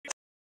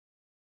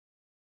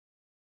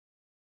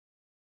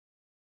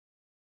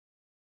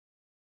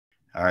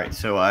All right.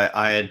 So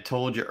I had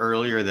told you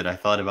earlier that I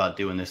thought about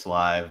doing this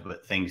live,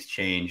 but things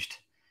changed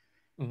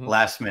Hmm.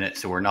 last minute.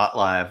 So we're not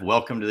live.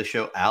 Welcome to the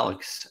show,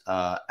 Alex.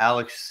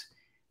 Alex,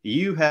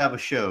 you have a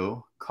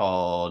show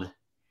called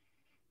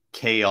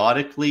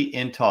Chaotically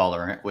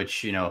Intolerant,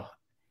 which,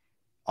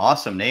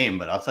 awesome name,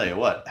 but I'll tell you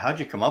what, how'd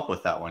you come up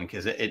with that one?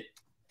 Because it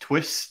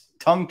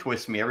tongue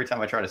twists me every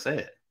time I try to say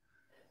it.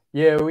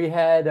 Yeah,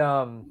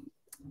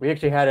 we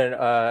actually had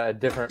a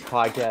different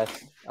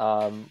podcast,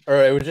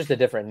 or it was just a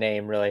different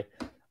name, really.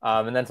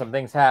 And then some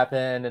things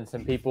happened, and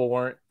some people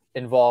weren't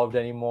involved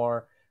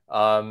anymore.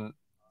 Um,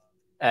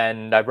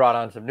 and I brought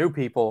on some new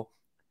people,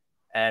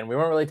 and we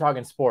weren't really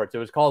talking sports. It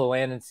was called the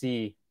Land and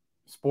Sea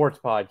Sports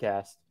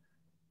Podcast,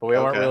 but we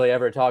weren't Okay. really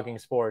ever talking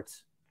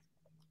sports.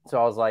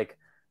 So I was like,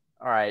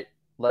 all right,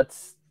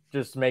 let's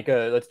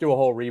let's do a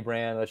whole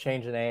rebrand. Let's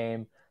change the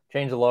name,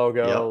 change the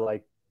logo, Yep.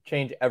 like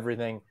change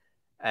everything.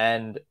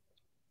 And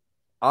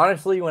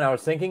honestly, when I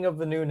was thinking of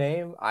the new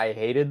name, I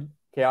hated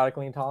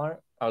Chaotically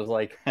Intolerant. I was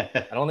like,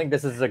 I don't think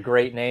this is a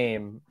great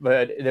name,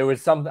 but there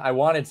was I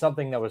wanted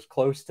something that was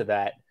close to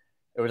that.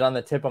 It was on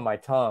the tip of my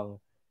tongue,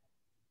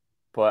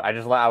 but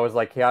I was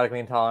like chaotically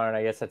intolerant.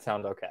 I guess that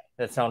sounds okay.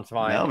 That sounds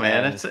fine, No,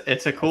 man, and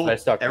it's a that's what I cool.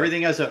 stuck with.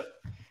 Everything has a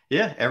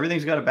yeah.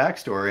 Everything's got a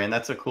backstory, and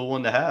that's a cool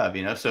one to have.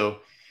 So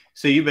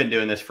you've been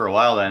doing this for a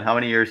while. Then, how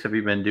many years have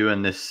you been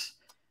doing this?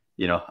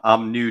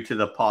 I'm new to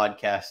the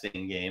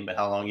podcasting game, but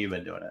how long have you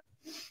been doing it?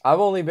 I've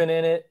only been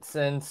in it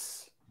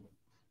since,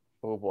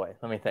 oh boy,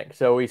 let me think.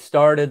 So we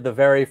started the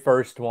very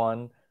first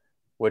one,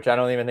 which I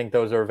don't even think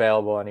those are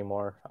available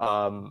anymore.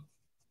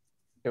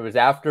 It was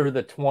after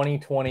the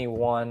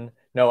 2021,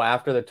 no,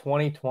 after the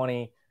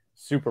 2020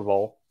 Super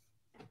Bowl,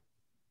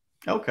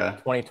 Okay.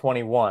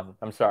 2021.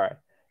 I'm sorry.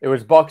 It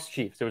was Bucks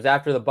Chiefs. It was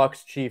after the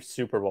Bucks Chiefs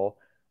Super Bowl.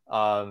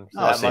 So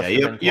Oh, that so yeah, must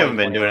have been you haven't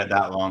been doing it 2021.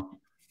 that long.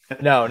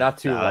 No, not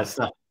too No, long. it's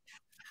not.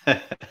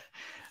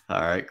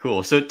 All right,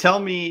 cool. So tell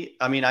me,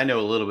 I mean, I know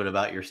a little bit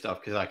about your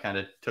stuff because I kind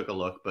of took a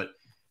look, but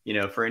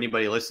for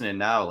anybody listening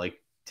now, like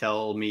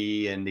tell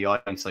me and the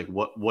audience, like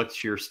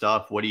what's your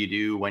stuff? What do you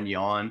do when you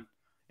on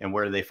and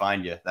where do they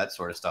find you? That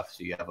sort of stuff.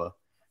 So you have a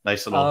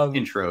nice little Um,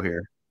 intro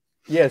here.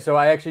 yeah, so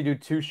I actually do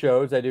two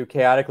shows. I do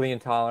Chaotically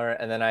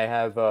Intolerant, and then I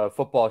have a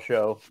football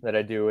show that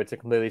I do. It's a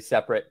completely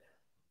separate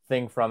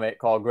thing from it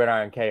called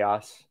Gridiron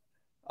Chaos,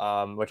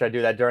 which I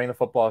do that during the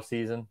football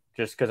season,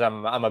 just because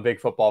I'm a big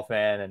football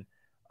fan and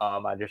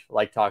I just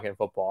like talking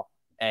football.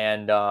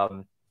 And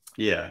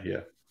Yeah,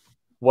 yeah.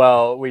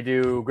 well, we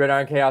do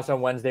Gridiron Chaos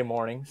on Wednesday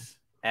mornings,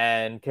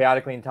 and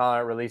Chaotically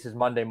Intolerant releases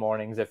Monday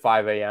mornings at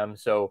 5 a.m.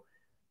 So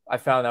I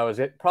found that was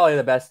probably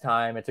the best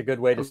time. It's a good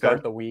way to Okay.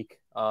 start the week.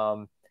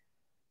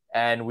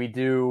 And we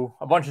do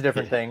a bunch of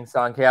different Yeah. things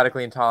on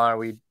Chaotically Intolerant.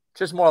 We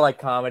just more like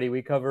comedy.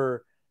 We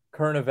cover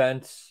current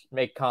events,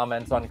 make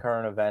comments on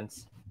current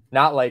events,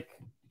 not like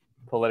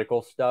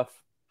political stuff.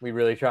 We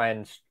really try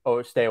and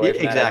stay Yeah, away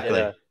from that.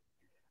 exactly.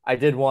 I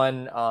did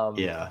one.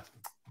 Yeah.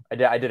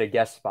 I did a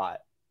guest spot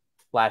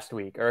last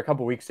week or a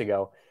couple weeks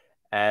ago,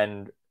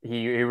 and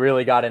he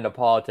really got into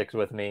politics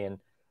with me. And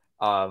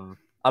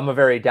I'm a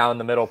very down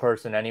the middle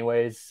person,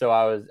 anyways. So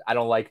I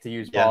don't like to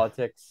use Yeah.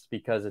 politics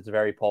because it's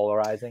very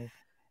polarizing.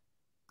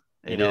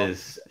 You It know,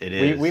 is. It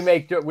is.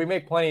 we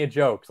make plenty of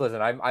jokes.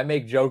 Listen, I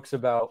make jokes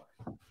about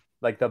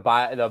like the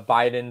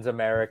Biden's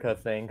America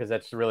thing because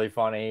that's really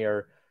funny,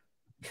 or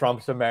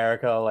Trump's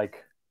America,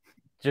 like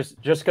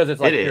just because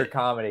it's It like pure is.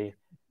 comedy.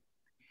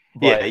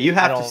 Yeah, But you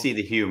I have to don't. see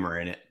the humor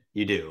in it.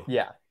 You do.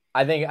 Yeah,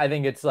 I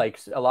think it's like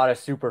a lot of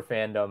super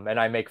fandom, and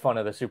I make fun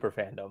of the super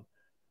fandom.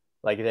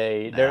 Like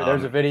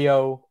there's a Um,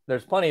 video.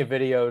 There's plenty of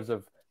videos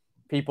of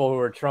people who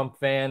are Trump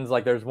fans.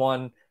 Like there's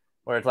one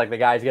where it's like the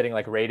guy's getting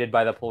like raided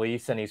by the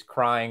police and he's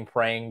crying,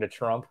 praying to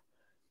Trump.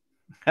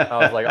 I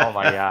was like, oh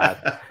my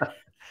god,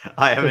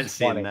 I haven't just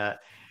seen funny. that.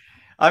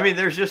 I mean,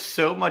 there's just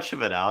so much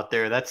of it out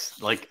there.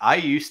 That's like I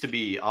used to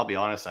be. I'll be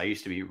honest. I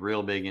used to be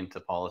real big into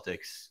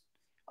politics.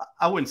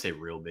 I wouldn't say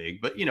real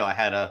big, but I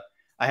had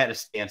a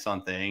stance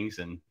on things,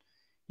 and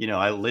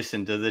I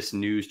listened to this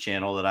news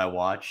channel that I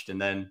watched,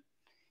 and then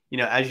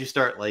as you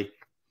start like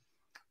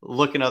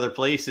looking other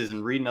places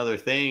and reading other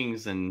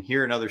things and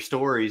hearing other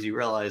stories, you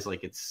realize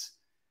like it's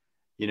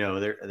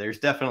there's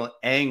definitely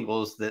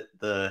angles that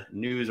the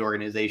news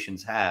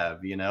organizations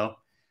have,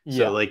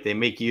 so Yeah, like they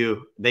make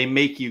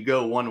you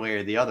go one way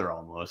or the other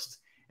almost.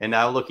 And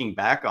now looking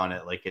back on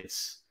it, like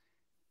it's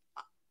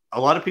a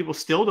lot of people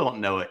still don't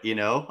know it.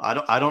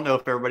 I don't know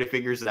if everybody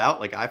figures it out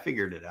like I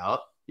figured it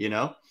out.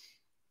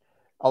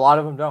 a lot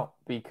of them don't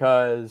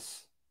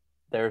because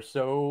they're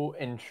so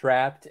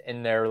entrapped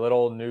in their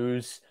little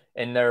news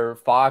in their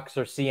Fox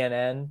or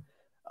CNN.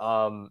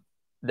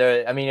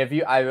 I mean, if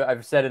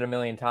I've said it a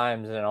million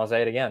times and I'll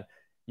say it again.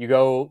 You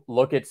go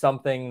look at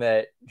something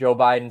that Joe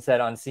Biden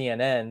said on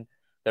CNN,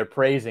 they're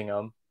praising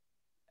him,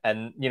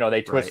 and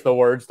they twist Right. the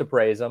words to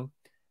praise him,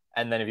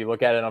 and then if you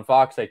look at it on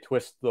Fox, they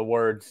twist the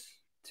words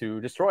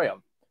to destroy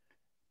him.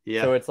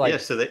 Yeah, So it's yeah, like,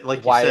 so that,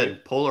 like you why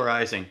said,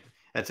 polarizing.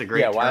 That's a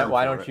yeah, great term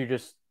why for don't it. you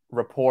just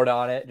report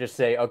on it? Just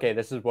say, okay,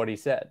 this is what he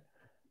said,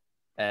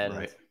 and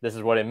Right. this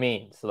is what it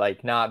means.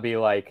 Like, not be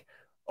like,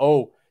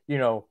 oh,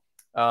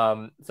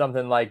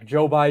 something like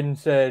Joe Biden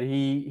said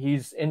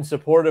he's in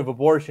support of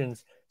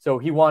abortions, so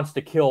he wants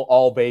to kill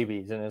all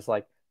babies, and it's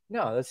like,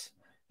 no, that's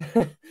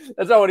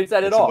that's not what he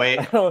said at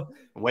It's all.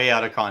 way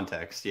out of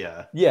context.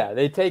 Yeah. Yeah,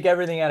 they take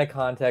everything out of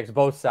context.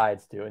 Both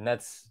sides do, and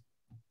that's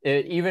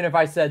it, even if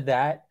I said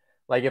that,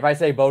 like if I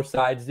say both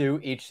sides do,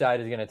 each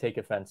side is going to take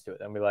offense to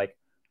it and be like,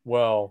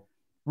 well,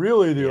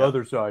 really the Yeah.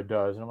 other side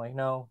does. And I'm like,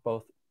 no,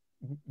 both.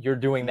 You're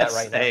doing that That's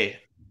right now. hey, You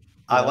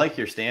I know? like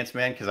your stance,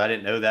 man, because I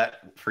didn't know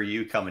that for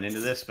you coming into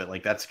this, but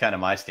like that's kind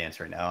of my stance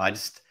right now. I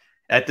just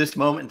at this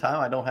moment in time,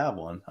 I don't have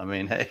one. I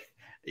mean, hey,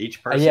 each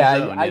Yeah, person's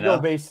own, you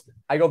know.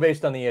 I go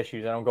based on the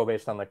issues. I don't go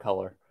based on the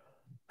color.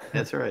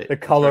 That's right. The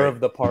That's color right. of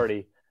the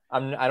party.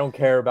 I don't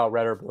care about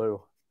red or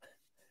blue.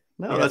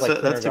 No, That's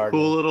like that's a cool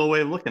kindergarten. little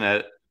way of looking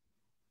at it.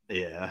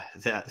 Yeah,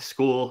 that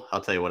school.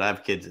 I'll tell you what, I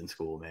have kids in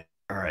school, man.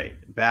 All right,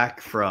 back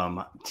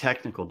from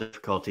technical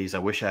difficulties. I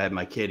wish I had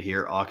my kid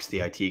here, Ox, the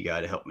IT guy,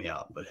 to help me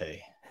out. But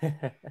hey,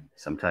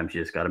 sometimes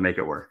you just got to make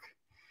it work.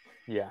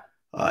 Yeah.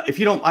 If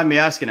you don't mind me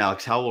asking,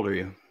 Alex, how old are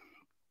you?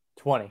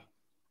 20.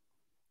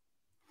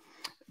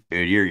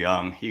 Dude, you're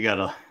young.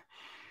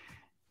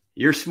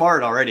 You're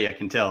smart already, I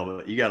can tell,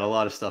 but you got a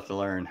lot of stuff to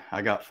learn.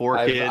 I got 4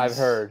 I've kids,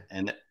 heard.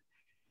 and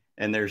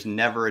there's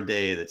never a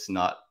day that's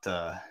not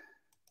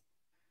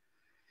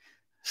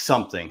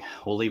something.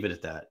 We'll leave it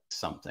at that.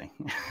 Something.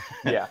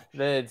 Yeah.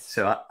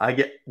 So I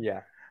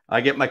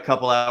get my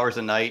couple hours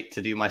a night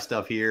to do my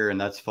stuff here, and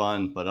that's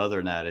fun. But other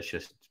than that, it's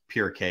just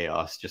pure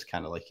chaos. Just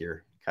kind of like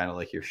your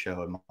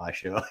show and my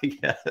show, I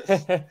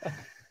guess.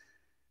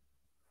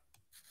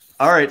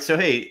 All right. So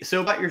hey,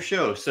 so about your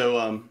show.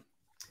 So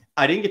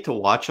I didn't get to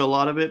watch a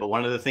lot of it, but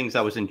one of the things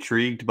I was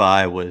intrigued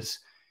by was,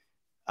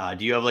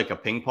 do you have like a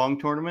ping pong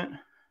tournament?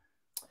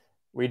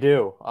 We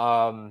do.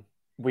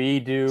 We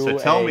So do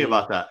tell me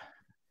about that.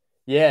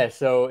 Yeah,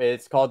 so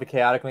it's called the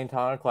Chaotically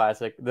Intolerant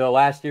Classic. The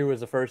last year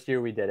was the first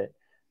year we did it,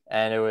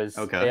 and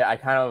Okay.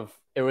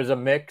 it was a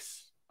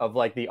mix of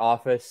like The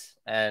Office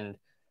and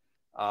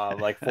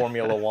like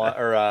Formula One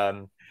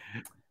or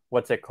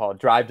what's it called,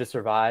 Drive to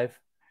Survive.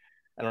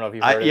 I don't know if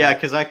you've heard of Yeah,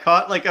 that. because I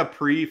caught like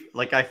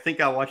like I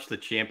think I watched the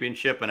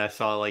championship and I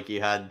saw like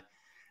you had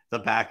the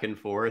back and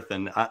forth,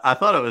 and I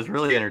thought it was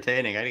really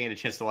entertaining. I didn't get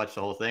a chance to watch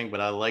the whole thing, but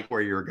I like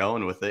where you were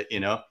going with it. You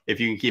know, if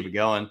you can keep it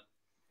going.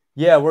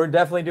 Yeah, we're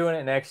definitely doing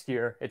it next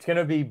year. It's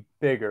gonna be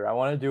bigger. I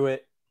want to do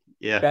it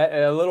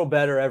Yeah. a little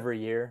better every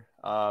year.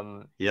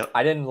 Yep.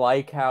 I didn't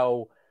like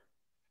how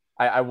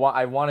I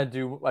want to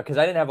do, because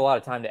I didn't have a lot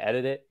of time to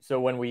edit it. So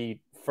when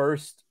we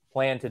first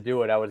planned to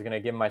do it, I was gonna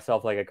give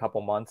myself like a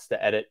couple months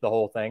to edit the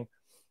whole thing,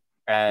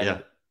 Yeah.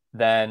 and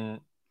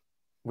then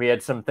we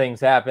had some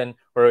things happen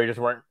where we just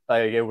weren't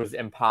like, it was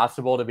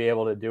impossible to be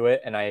able to do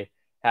it, and I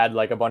had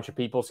like a bunch of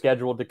people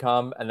scheduled to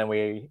come, and then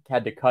we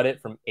had to cut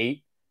it from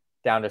 8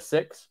 down to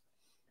 6,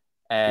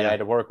 and I Yeah. had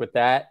to work with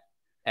that.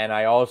 And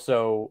I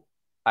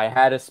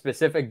had a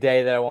specific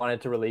day that I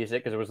wanted to release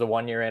it because it was the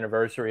 1 year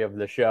anniversary of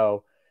the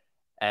show,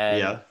 and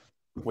Yeah.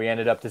 we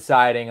ended up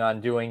deciding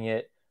on doing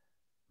it,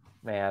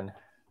 man,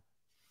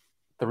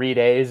 3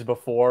 days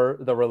before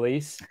the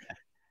release.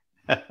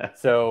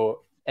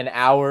 So an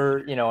hour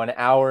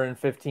and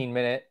 15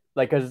 minute,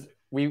 like, because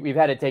we've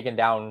had it taken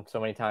down so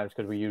many times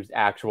because we used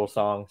actual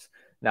songs,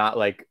 not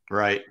like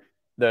Right.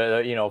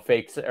 the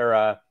fakes,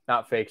 or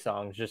not fake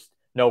songs, just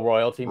no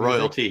royalty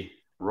music.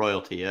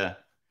 Royalty. Yeah.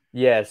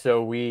 Yeah,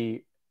 so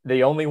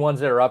the only ones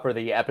that are up are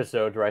the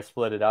episodes where I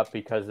split it up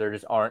because there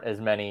just aren't as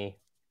many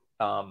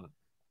um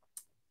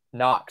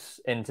knocks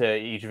into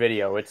each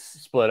video. It's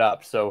split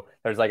up. So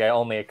there's like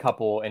only a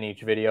couple in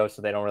each video,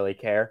 so they don't really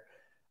care.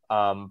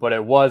 But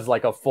it was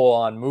like a full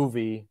on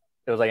movie.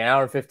 It was like an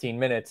hour and 15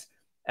 minutes.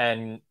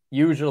 And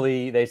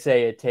usually they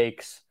say it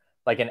takes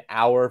like an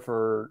hour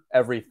for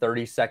every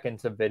 30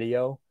 seconds of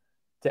video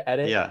to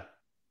edit, Yeah.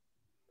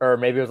 or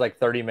maybe it was like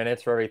 30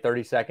 minutes for every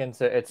 30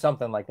 seconds. It's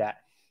something like that.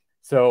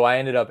 So I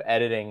ended up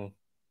editing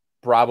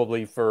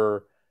probably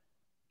for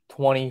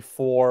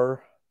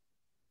 24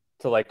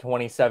 to like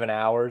 27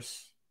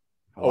 hours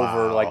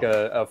over like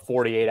Wow. a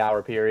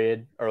 48-hour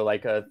period, or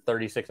like a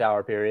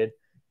 36-hour period.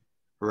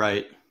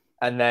 Right.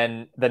 And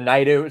then the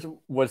night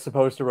was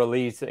supposed to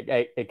release,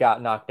 it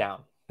got knocked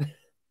down.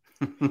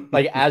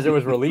 Like as it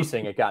was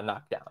releasing, it got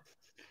knocked down.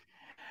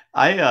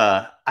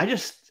 I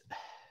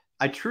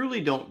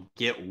truly don't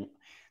get.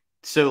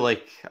 So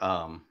like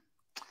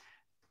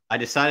I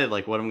decided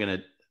like what I'm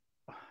gonna.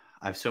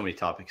 I have so many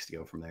topics to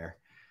go from there.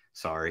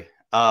 Sorry.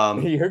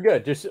 You're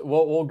good. Just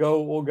we'll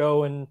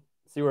go and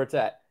see where it's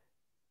at.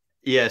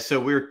 Yeah. So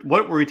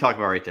what were we talking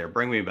about right there?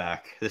 Bring me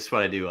back. This is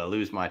what I do. I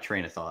lose my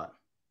train of thought.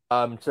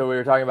 So we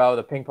were talking about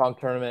the ping pong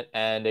tournament,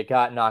 and it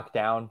got knocked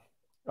down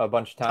a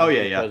bunch of Oh times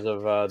yeah, yeah. because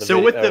of the So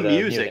video with or the the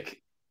music.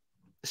 music,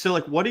 so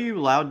like, what are you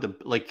allowed to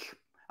like?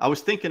 I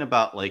was thinking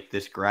about like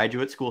this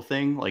graduate school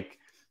thing. Like,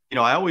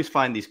 I always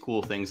find these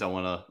cool things I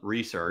want to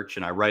research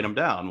and I write them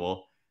down.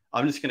 Well,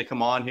 I'm just going to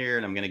come on here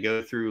and I'm going to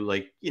go through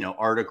like,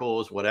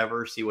 articles,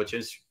 whatever, see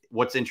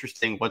what's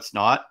interesting, what's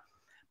not.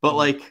 But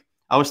like,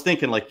 I was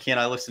thinking like, can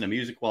I listen to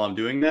music while I'm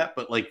doing that?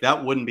 But like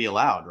that wouldn't be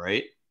allowed,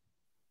 right?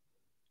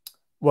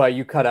 Well,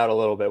 you cut out a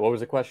little bit. What was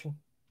the question?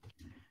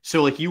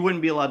 So like you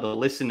wouldn't be allowed to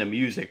listen to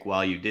music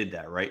while you did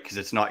that, right? Because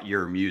it's not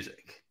your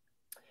music.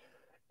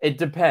 It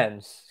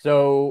depends.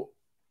 So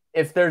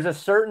if there's a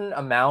certain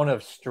amount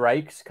of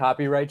strikes,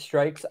 copyright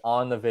strikes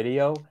on the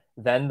video,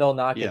 then they'll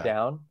knock it Yeah.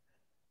 down.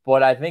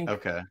 But I think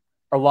Okay.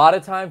 a lot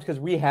of times, because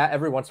we have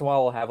every once in a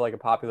while we'll have like a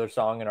popular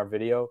song in our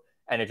video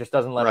and it just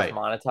doesn't let us Right.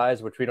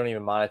 monetize, which we don't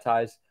even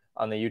monetize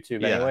on the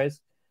YouTube Yeah.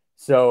 anyways.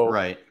 So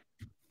Right.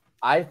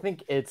 I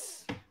think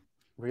it's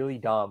really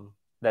dumb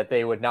that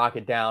they would knock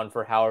it down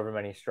for however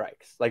many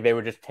strikes. Like they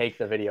would just take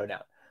the video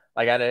down.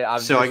 Like I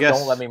So I just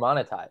don't let guess me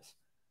monetize.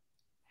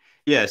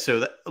 yeah.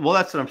 So well,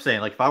 that's what I'm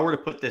saying. Like if I were to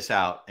put this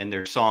out and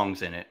there's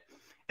songs in it,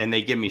 and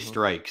they give me Mhm.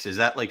 strikes, is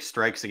that like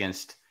strikes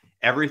against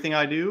everything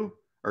I do,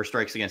 or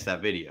strikes against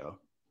that video?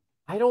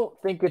 I don't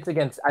think it's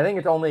against. I think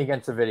it's only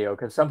against the video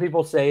because some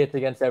people say it's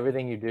against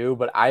everything you do,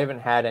 but I haven't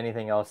had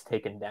anything else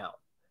taken down.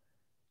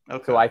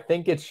 So Okay. I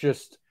think it's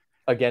just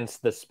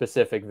against the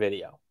specific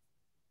video.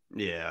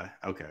 Yeah.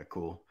 Okay.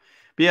 Cool.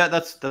 But yeah,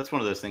 that's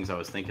one of those things I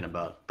was thinking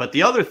about. But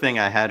the other thing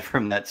I had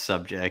from that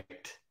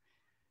subject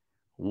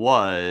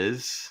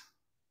was,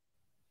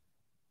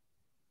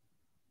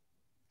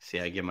 see,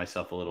 I give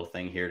myself a little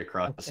thing here to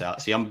cross this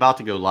out. See, I'm about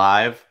to go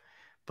live,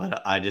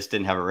 but I just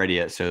didn't have it ready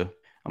yet. So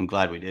I'm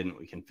glad we didn't.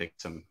 We can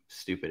fix some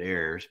stupid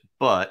errors.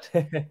 But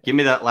give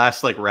me that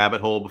last like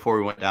rabbit hole before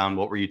we went down.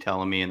 What were you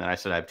telling me? And then I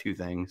said I have two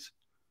things.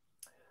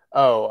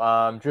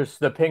 Just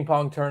the ping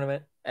pong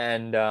tournament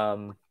and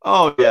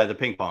Oh yeah, the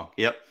ping pong.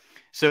 Yep.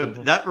 So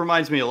mhm. that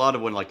reminds me a lot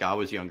of when like I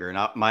was younger,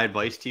 and my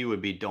advice to you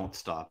would be don't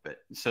stop it.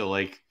 So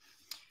like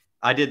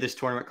I did this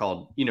tournament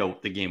called,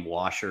 the game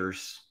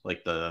washers,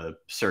 like the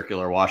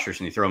circular washers,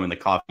 and you throw them in the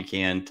coffee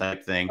can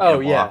type thing in a Oh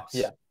yeah, box.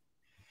 yeah,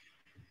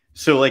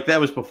 So like that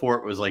was before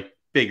it was like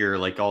bigger,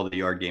 like all the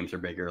yard games are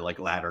bigger, like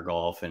ladder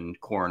golf and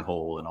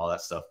cornhole and all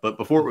that stuff. But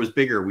before it was mhm.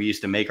 bigger, we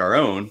used to make our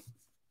own,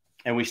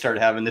 and we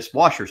started having this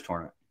washers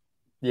tournament.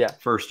 Yeah.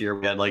 First year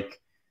we had like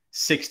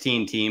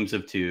 16 teams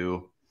of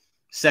two.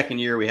 Second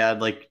year we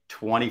had like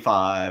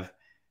 25.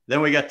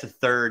 Then we got to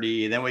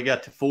 30. Then we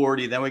got to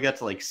 40. Then we got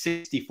to like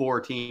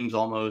 64 teams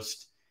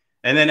almost.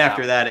 And then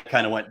after Wow. that, it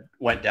kind of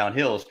went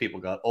downhill as people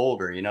got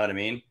older. You know what I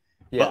mean?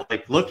 Yeah. But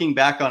like looking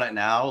back on it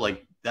now,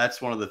 like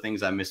that's one of the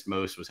things I missed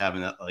most was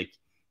having that like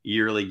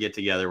yearly get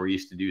together where we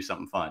used to do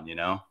something fun.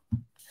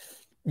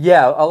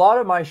 Yeah, a lot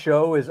of my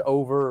show is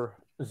over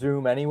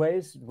Zoom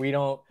anyways. We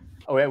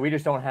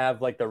just don't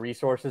have like the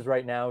resources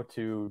right now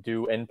to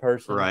do in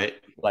person. Right.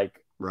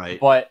 Like, Right.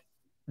 but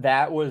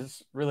that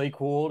was really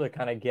cool to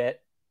kind of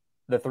get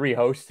the three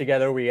hosts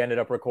together. We ended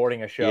up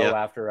recording a show Yeah.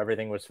 after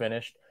everything was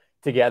finished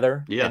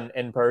together Yeah.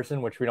 in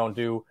person, which we don't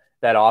do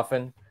that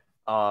often.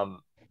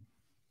 Um,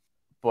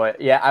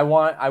 but yeah, I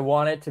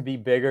want it to be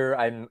bigger.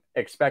 I'm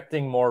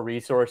expecting more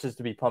resources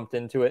to be pumped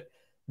into it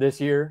this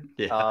year.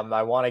 Yeah.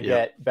 I want to Yep.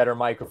 get better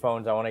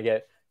microphones. I want to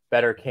get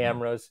better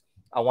cameras.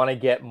 I want to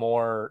get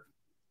more.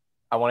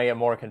 I want to get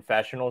more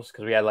confessionals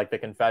because we had like the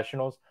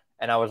confessionals,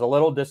 and I was a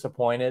little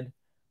disappointed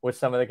with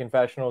some of the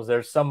confessionals.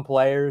 There's some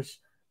players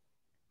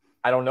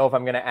I don't know if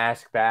I'm going to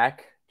ask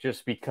back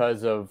just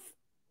because of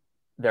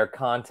their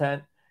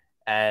content,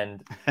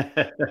 and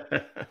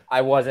either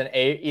I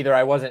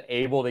wasn't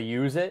able to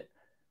use it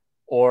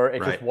or it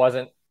just Right.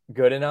 wasn't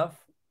good enough.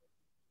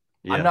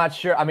 I'm Yeah. not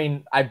sure. I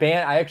mean,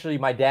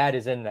 my dad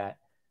is in that.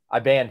 I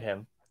banned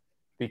him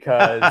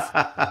because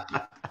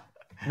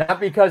not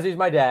because he's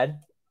my dad,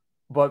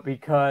 but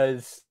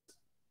because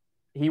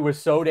he was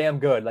so damn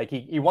good. Like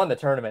he won the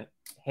tournament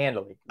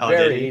handily, Oh, did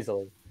very he?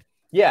 easily.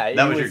 Yeah,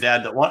 That he was your was.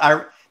 dad.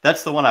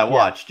 That's the one I Yeah,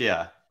 watched.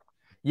 Yeah.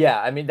 yeah.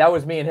 I mean, that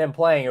was me and him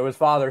playing. It was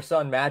father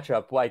son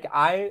matchup. Like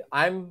I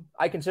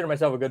consider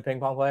myself a good ping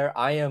pong player.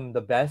 I am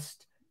the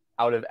best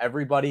out of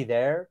everybody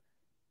there.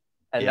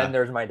 And then Yeah.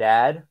 there's my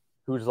dad,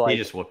 who's He like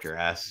just whooped your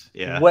ass.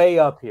 Yeah. way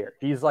up here.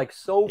 He's like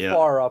so Yeah.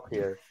 far up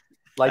here.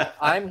 Like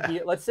I'm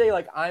here. Let's say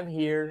like I'm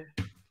here,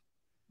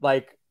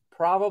 like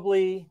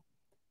probably,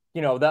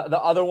 the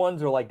other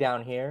ones are like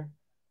down here,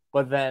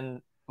 but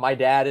then my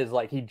dad is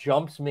like he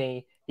jumps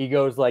me. He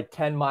goes like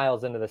 10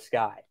 miles into the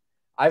sky.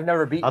 I've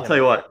never beaten I'll tell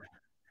him you before. what.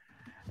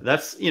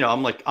 That's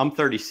I'm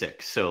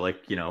 36, so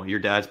like your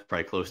dad's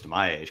probably close to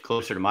my age,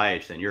 closer to my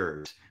age than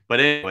yours. But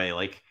anyway,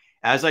 like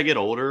as I get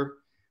older,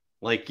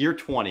 like you're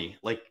 20,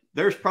 like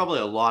there's probably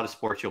a lot of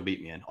sports you'll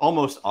beat me in,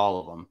 almost all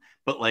of them.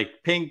 But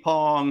like ping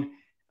pong,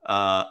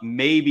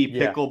 maybe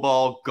Yeah.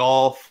 pickleball,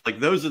 golf, like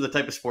those are the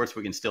type of sports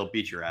we can still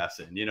beat your ass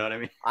in. You know what I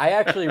mean? I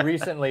actually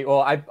recently,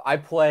 well, I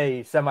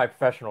play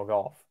semi-professional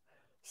golf.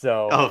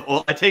 So Oh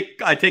well, I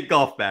take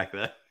golf back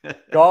then.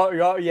 golf,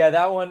 yeah,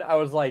 that one I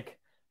was like,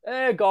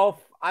 golf.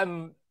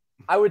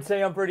 I would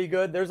say I'm pretty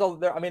good.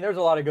 I mean, there's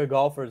a lot of good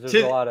golfers. There's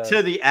a to lot of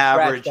to the scratch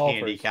average golfers,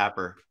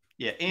 handicapper.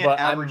 Yeah, and but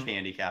average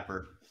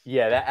handicapper.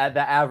 yeah, at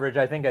the average,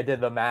 I think I did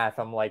the math.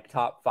 I'm like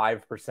top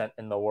 5%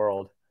 in the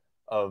world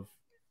of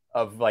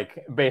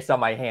like based on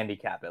my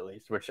handicap at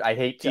least, which I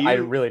hate Do I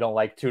you really don't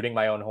like tooting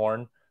my own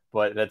horn,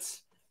 but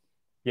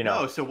you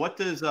know. No, so what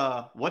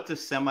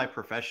does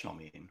semi-professional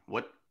mean?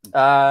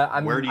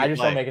 Where do I you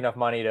just don't play? make enough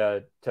money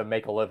to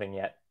make a living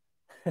yet.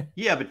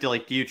 Yeah, but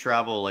do you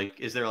travel, like,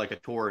 is there like a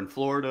tour in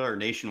Florida or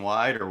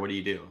nationwide, or what do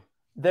you do?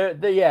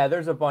 Yeah,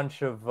 there's a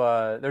bunch of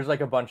there's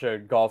like a bunch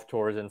of golf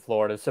tours in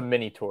Florida, some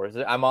mini tours.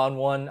 I'm on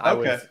one. I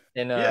Okay. was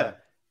in a Yeah.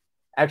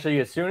 actually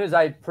as soon as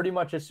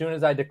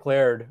I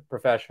declared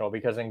professional,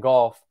 because in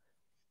golf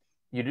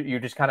you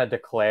just kind of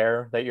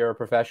declare that you're a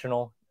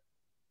professional,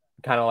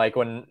 kind of like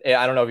when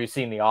I don't know if you've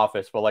seen The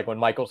Office, but like when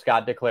Michael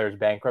Scott declares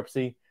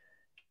bankruptcy,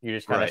 you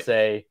just kind of Right.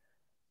 say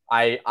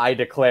I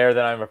declare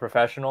that I'm a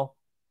professional.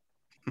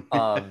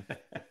 Um,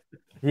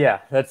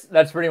 yeah, that's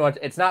pretty much.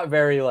 It's not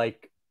very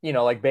like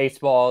like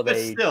baseball. But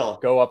They still,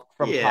 go up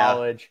from yeah.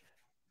 college.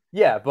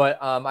 Yeah, but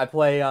I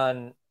play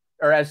on,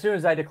 or as soon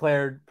as I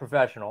declared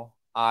professional,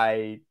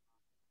 I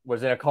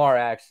was in a car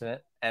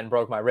accident and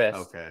broke my wrist,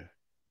 Okay.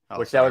 Oh,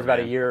 which that was sorry, about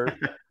a man. year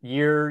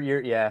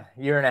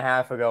and a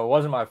half ago. It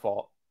wasn't my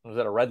fault. I was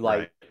at a red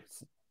light. Right.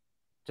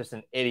 Just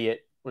an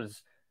idiot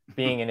was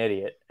being an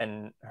idiot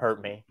and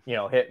hurt me.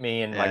 Hit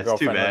me, and my Yeah, it's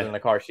too girlfriend was in bad. the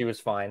car. She was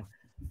fine.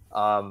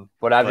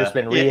 But I've just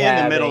But been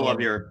yeah, rehabbing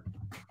and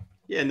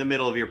in the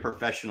middle of your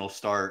professional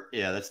start,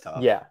 yeah, that's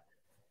tough. yeah,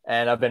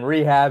 and I've been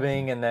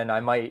rehabbing, and then I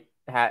might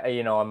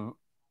I'm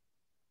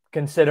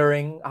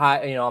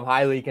I'm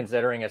highly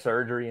considering a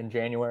surgery in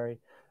January,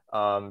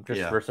 just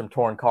Yeah. for some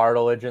torn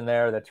cartilage in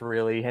there that's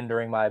really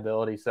hindering my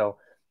ability. So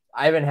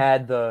I haven't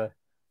had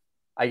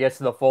I guess,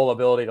 the full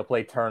ability to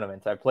play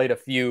tournaments. I played a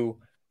few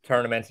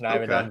tournaments and I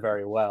haven't Okay. done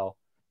very well,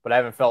 but I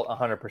haven't felt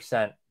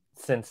 100%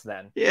 since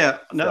then. Yeah,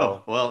 no.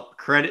 So Well,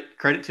 credit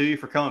to you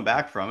for coming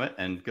back from it,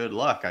 and good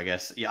luck, I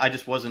guess. Yeah, I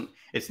just wasn't.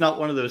 It's not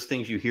one of those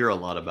things you hear a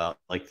lot about,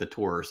 like the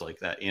tours like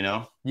that, you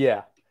know?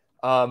 yeah.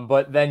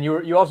 But then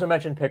you also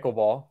mentioned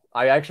pickleball.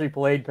 I actually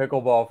played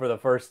pickleball for the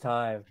first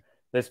time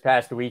this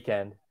past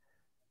weekend,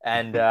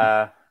 and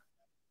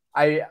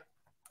I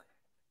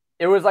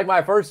it was like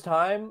my first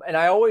time, and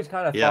I always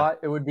kind of Yeah. thought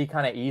it would be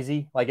kind of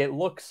easy. Like it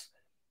looks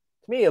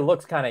to me, it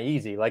looks kind of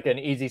easy, like an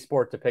easy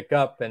sport to pick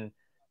up, and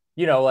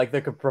like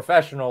the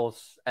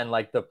professionals and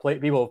like the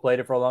people who played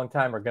it for a long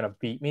time are gonna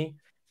beat me.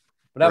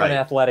 But I'm an Right.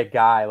 athletic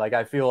guy. Like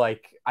I feel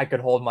like I could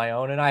hold my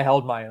own, and I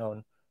held my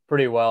own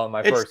pretty well in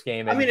my It's. first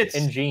game I mean, in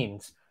it's.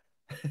 jeans.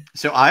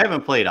 So I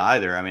haven't played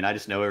either. I mean, I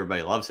just know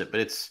everybody loves it, but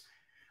it's.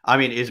 I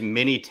mean, is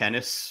mini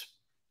tennis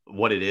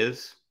what it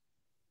is?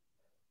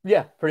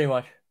 Yeah, pretty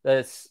much.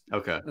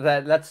 Okay.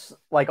 That's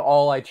like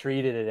all I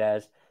treated it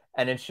as,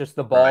 and it's just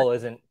the Right. ball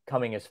isn't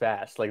coming as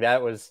fast. Like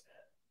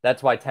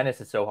that's why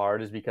tennis is so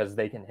hard, is because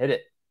they can hit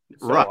it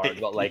so hard. Right.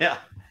 But like Yeah.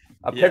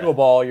 a Yeah.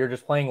 pickleball, you're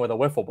just playing with a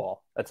wiffle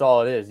ball. That's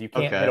all it is. You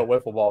can't hit a Okay.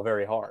 wiffle ball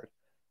very hard.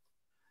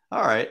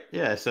 All right.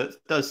 Yeah. So it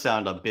does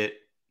sound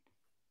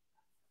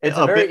It's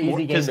a a very bit more,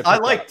 easy game because to I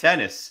pick like up.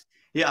 tennis.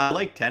 Yeah, I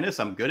like tennis.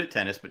 I'm good at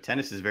tennis, but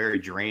tennis is very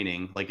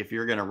draining. Like if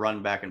you're gonna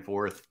run back and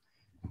forth,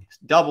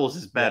 doubles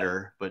is Yeah.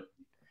 better. But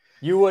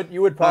You would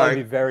all probably right,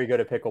 be very good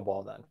at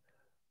pickleball then.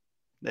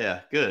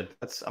 yeah, good.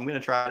 I'm gonna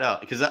try it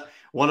out because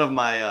one of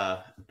my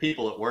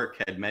people at work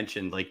had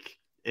mentioned, like,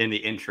 in the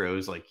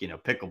intros, like,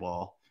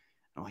 pickleball.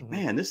 I'm like, Mhm.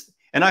 man, this,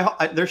 and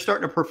they're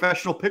starting a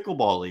professional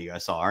pickleball league. I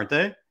saw, aren't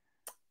they?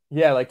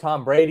 Yeah, like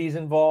Tom Brady's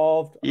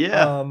involved.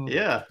 Yeah,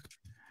 yeah.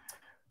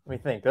 Let me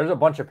think. There's a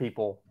bunch of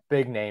people,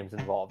 big names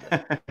involved in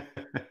it.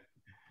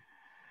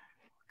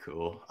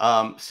 Cool.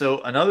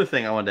 So another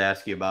thing I wanted to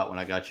ask you about when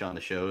I got you on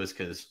the show is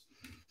because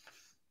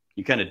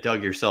you kind of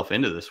dug yourself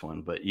into this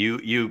one, but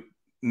you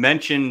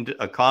mentioned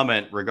a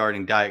comment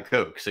regarding Diet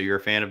Coke. So you're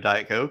a fan of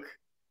Diet Coke?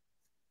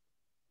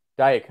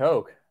 Diet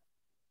Coke.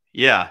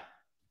 Yeah.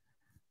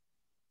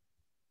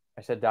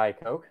 I said Diet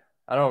Coke.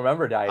 I don't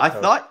remember Diet I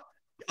Coke. thought,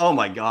 oh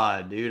my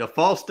God, dude, a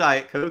false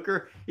Diet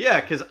Coker.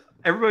 Yeah, because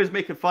everybody's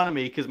making fun of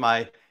me because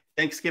my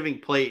Thanksgiving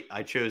plate,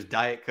 I chose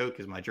Diet Coke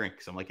as my drink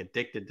because I'm like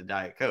addicted to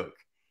Diet Coke.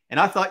 And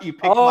I thought you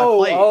picked my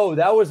plate. Oh,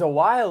 that was a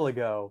while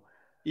ago.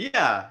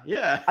 Yeah,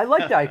 yeah. I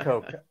like Diet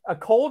Coke.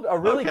 A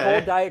really cold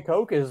Okay. Diet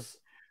Coke is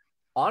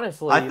I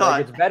honestly like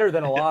it's thought, better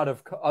than a lot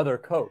of other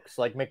Cokes.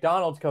 Like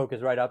McDonald's Coke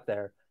is right up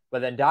there, but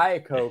then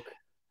Diet Coke,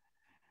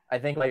 I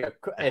think like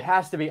it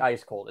has to be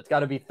ice cold. It's got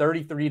to be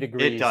 33 it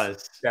degrees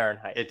does.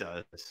 Fahrenheit. It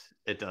does.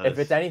 It If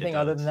it's does. It anything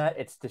other than does. that,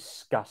 it's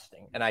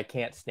disgusting, and I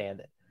can't stand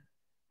it.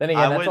 Then I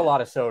again, that's a would,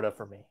 lot of soda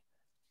for me.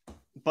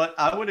 but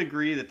I would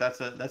agree that that's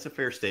a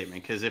fair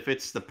statement because if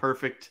it's the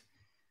perfect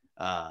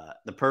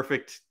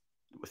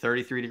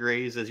 33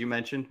 degrees as you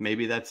mentioned,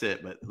 maybe that's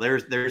it. But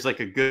there's like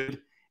a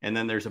good and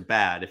then there's a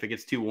bad. If it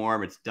gets too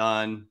warm, it's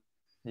done.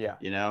 Yeah.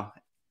 You know.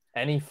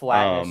 Any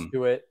flatness Um,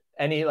 to it,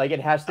 it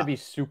has to I, be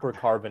super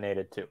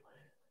carbonated too.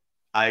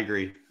 I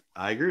agree.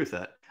 I agree with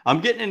that. I'm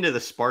getting into the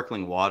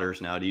sparkling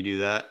waters now. Do you do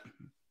that?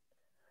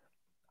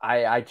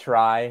 I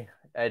try.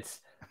 It's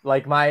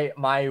like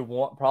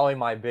probably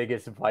my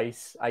biggest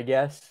vice, I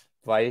guess.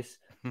 Vice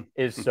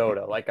is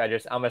soda. Like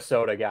I'm a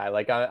soda guy.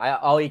 Like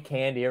I'll eat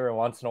candy every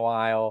once in a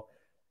while,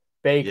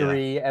 Yeah.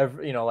 bakery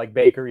like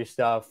bakery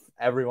stuff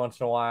every once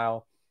in a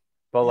while.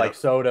 But like Yep.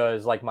 soda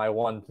is like my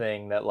one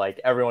thing that like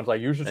everyone's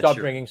like, you should That's stop true.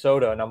 drinking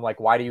soda. And I'm like,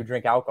 why do you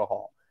drink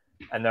alcohol?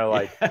 And they're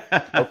like,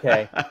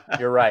 okay, Yeah.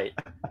 you're right.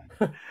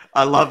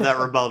 I love that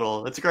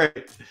rebuttal. That's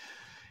great.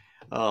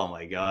 Oh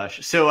my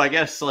gosh. So I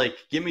guess like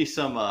give me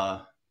some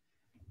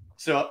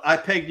so I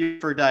pegged you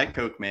for Diet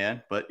Coke,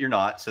 man, but you're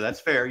not. So that's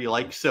fair. You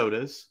like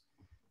sodas.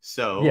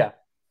 Yeah. So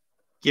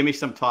give me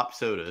some top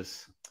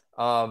sodas.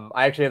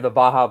 I actually have the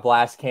Baja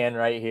Blast can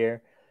right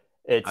here.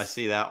 I It's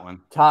see that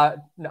one.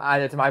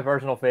 it's my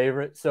personal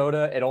favorite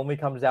soda. It only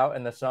comes out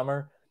in the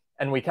summer,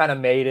 and we kind of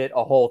made it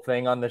a whole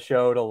thing on the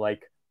show to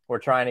like we're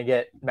trying to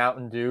get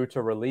Mountain Dew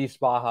to release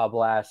Baja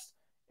Blast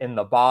in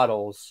the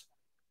bottles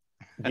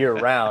year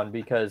round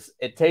because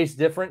it tastes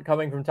different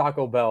coming from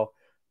Taco Bell.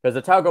 Because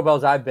the Taco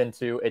Bells I've been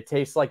to, it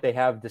tastes like they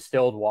have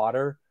distilled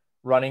water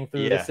running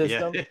through the Yeah,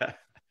 yeah, system. yeah.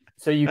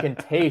 So you can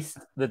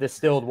taste the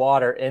distilled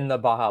water in the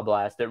Baja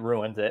Blast. It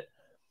ruins it.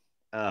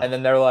 And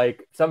then they're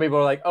like, some people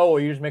are like, oh, well,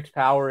 you just mix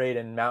Powerade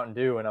and Mountain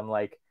Dew. And I'm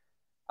like,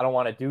 I don't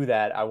want to do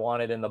that. I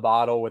want it in the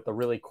bottle with the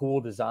really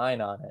cool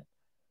design on it.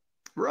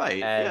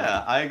 Right. And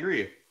Yeah, I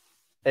agree.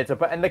 and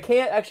the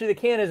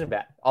can isn't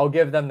bad. I'll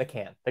give them the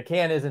can. The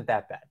can isn't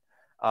that bad.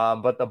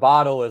 But the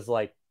bottle is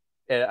like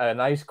a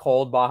nice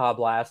cold Baja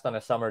Blast on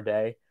a summer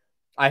day.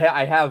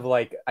 I have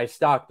like, I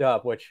stocked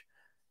up, which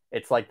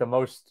it's like the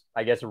most,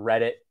 I guess,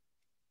 Reddit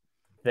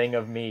thing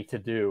of me to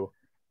do,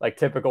 like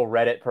typical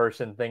Reddit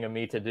person thing of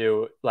me to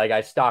do. Like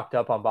I stocked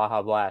up on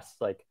Baja Blast.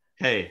 Like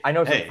Hey, I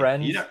know some hey,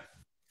 friends.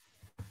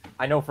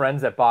 I know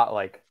friends that bought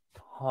like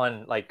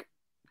like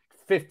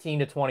 15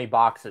 to 20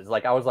 boxes.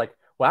 Like I was like,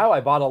 wow,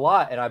 I bought a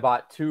lot, and I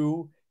bought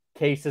 2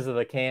 cases of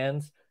the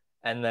cans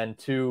and then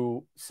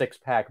 2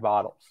 6-pack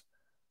bottles.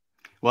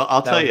 well,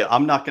 I'll That tell was you, it.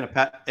 I'm not going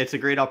to it's a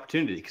great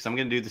opportunity because I'm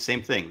going to do the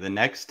same thing. The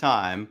next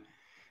time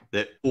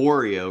that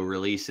Oreo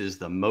releases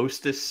the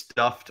mostest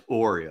stuffed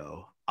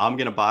Oreo, I'm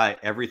going to buy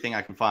everything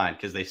I can find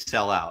because they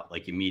sell out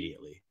like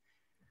immediately.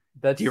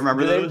 Do you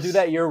remember Do they do those?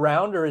 that year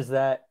round, or is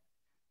that?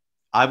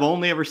 I've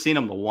only ever seen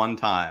them the one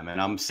time, and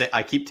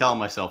I keep telling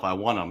myself I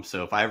want them.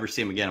 So if I ever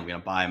see them again, I'm going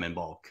to buy them in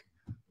bulk.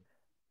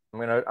 I'm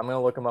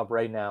gonna look them up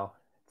right now.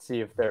 See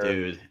if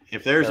Dude,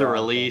 if there's a they're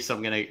on sale. release,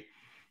 I'm going to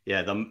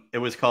yeah, it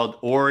was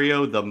called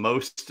Oreo the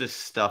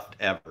mostest stuffed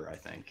ever, I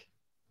think.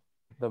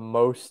 The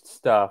most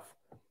stuff.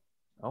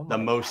 Oh The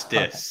my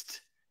god.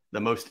 mostest.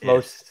 The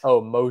mostest.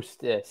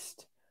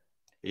 Mostest.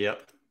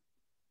 Yep.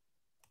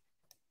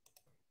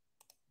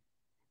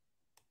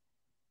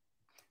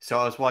 So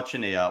I was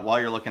watching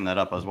while you're looking that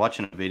up, I was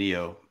watching a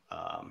video.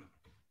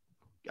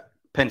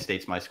 Penn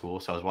State's my school,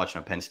 so I was watching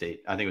a Penn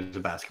State. I think it was a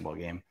basketball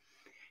game,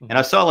 and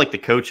I saw like the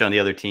coach on the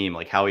other team,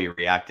 like how he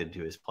reacted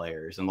to his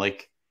players, and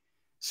like,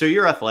 so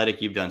you're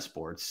athletic, you've done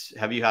sports.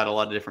 Have you had a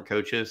lot of different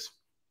coaches?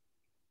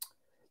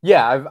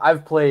 Yeah,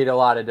 I've played a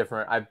lot of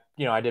different.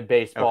 I did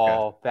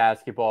Okay. baseball,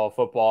 basketball,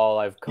 football.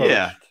 I've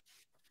Yeah. coached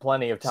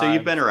plenty of So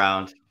you've been times.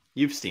 around,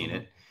 you've seen Hmm.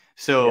 it.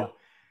 Yeah, So,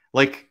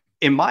 like,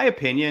 in my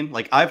opinion,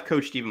 like I've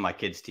coached even my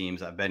kids'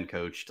 teams. I've been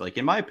coached. Like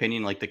in my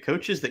opinion, like the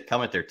coaches that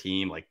come at their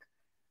team, like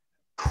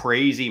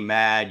crazy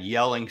mad,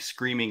 yelling,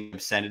 screaming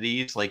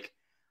obscenities, like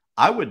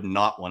I would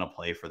not want to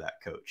play for that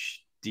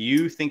coach. Do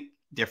you think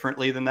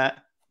differently than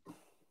that?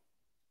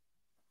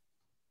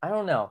 I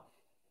don't know.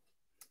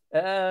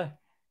 Uh,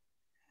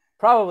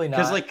 Probably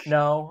Because not. like,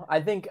 No,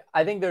 I think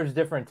there's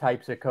different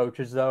types of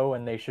coaches though,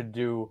 and they should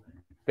do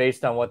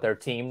based on what their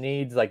team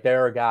needs. Like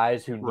there are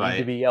guys who need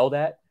to right, be yelled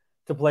at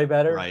to play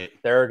better. right,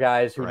 There are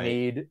guys who right.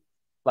 need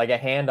like a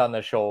hand on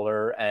the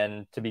shoulder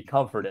and to be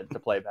comforted to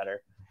play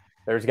better.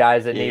 There's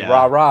guys that need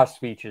rah Yeah. rah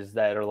speeches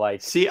that are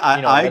like, See,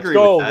 I let's agree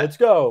with go, that. let's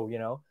go.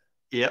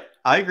 Yep,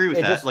 I agree with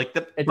It that. just Like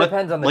it but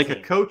depends on the like a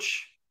team.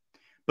 coach,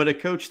 but a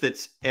coach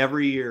that's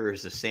every year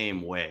is the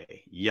same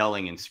way,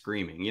 yelling and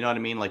screaming. You know what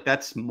I mean? Like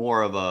that's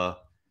more of a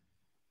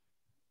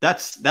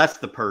that's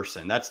the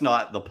person. That's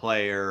not the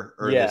player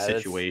or the Yeah,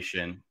 that's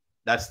situation.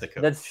 That's the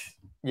that's coach.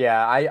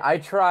 yeah. I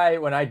try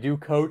when I do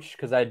coach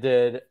because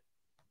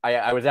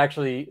I was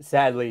actually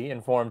sadly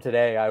informed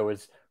today I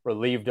was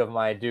relieved of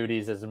my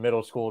duties as a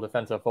middle school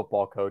defensive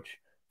football coach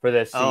for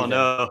this Oh season.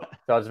 no.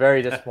 So I was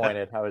very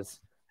disappointed.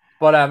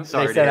 But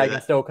they Sorry to said hear I can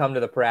that. still come to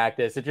the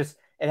practice.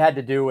 It had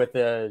to do with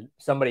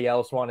somebody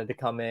else wanted to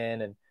come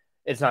in, and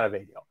it's not a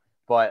big deal.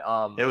 But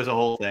It was a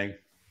whole thing.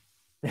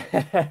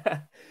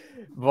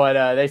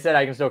 but they said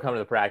I can still come to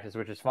the practice,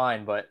 which is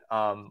fine. But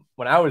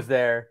when I was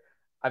there,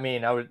 I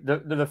mean, I was the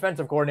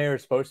defensive coordinator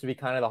is supposed to be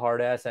kind of the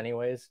hard ass,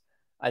 anyways.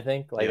 I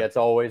think like Yeah. that's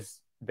always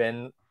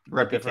been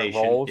the different Reputation.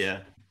 roles,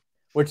 Yeah.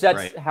 which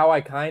that's Right. how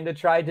I kind of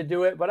tried to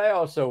do it. But I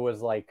also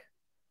was like,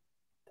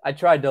 I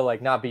tried to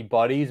like not be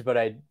buddies, but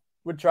I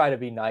would try to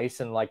be nice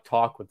and like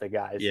talk with the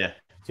guys Yeah.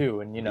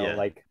 too, and Yeah.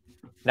 like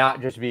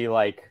not just be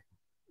like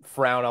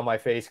frown on my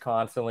face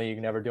constantly. You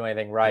can never do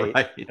anything right,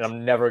 and Right.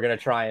 I'm never gonna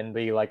try and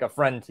be like a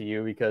friend to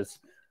you because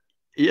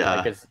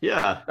like Yeah.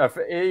 Yeah.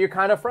 you're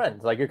kind of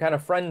friends. Like you're kind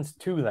of friends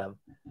to them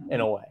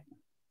in a way.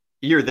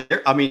 You're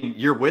there. I mean,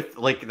 you're with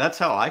like that's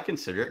how I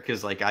consider it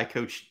because like I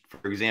coached,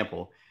 for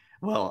example.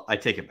 Well, I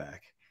take it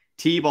back.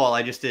 T-ball,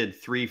 I just did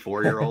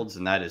 3-4-year-olds,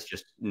 and that is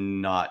just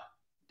not.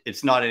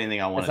 It's not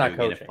anything I want to do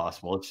again if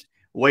possible. It's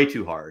way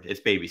too hard. It's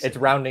babysitting. It's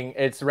rounding.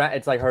 It's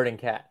like herding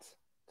cats.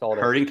 It's all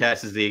herding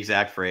cats is the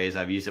exact phrase.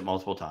 I've used it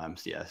multiple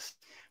times. Yes,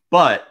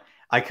 but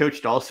I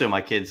coached also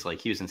my kids.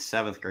 Like he was in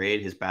 7th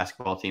grade. His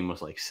basketball team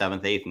was like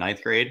 7th, 8th,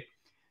 9th grade.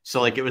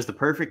 So like it was the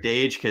perfect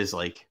age because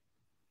like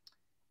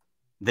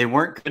they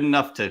weren't good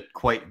enough to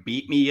quite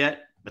beat me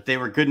yet, but they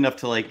were good enough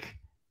to like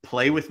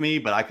play with me,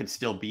 but I could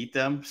still beat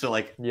them. So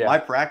like my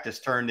practice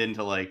turned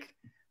into like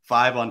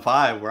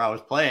 5-on-5 where I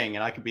was playing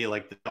and I could be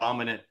like the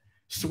dominant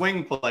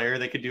swing player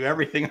that could do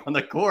everything on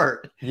the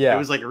court. It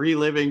was like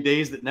reliving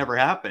days that never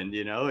happened,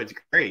 you know. It's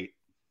great.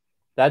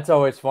 That's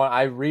always fun.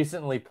 I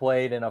recently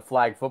played in a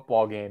flag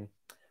football game.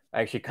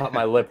 I actually cut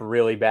my lip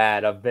really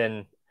bad. I've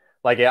been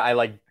like, I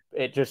like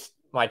it just,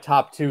 my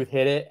top tooth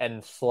hit it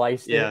and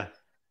sliced it.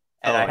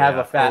 And I have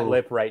a fat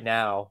lip right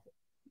now.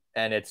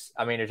 And it's,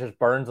 I mean, it just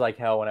burns like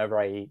hell whenever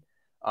I eat.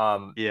 I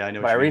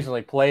know. But I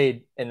recently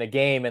played in the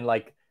game, and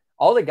like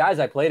all the guys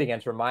I played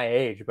against were my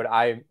age, but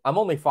I'm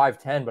only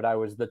 5'10", but I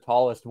was the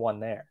tallest one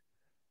there,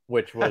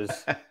 which was,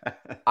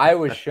 I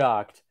was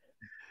shocked.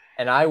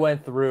 And I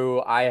went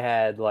through, I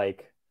had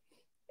like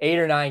 8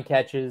 or 9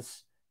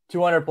 catches,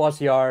 200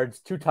 plus yards,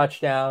 2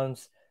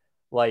 touchdowns.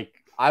 Like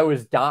I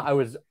was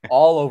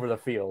all over the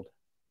field.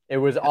 It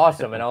was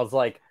awesome. And I was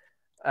like,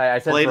 I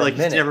said, played for a like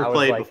minute, he's never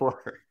played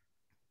before.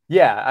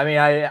 Yeah, I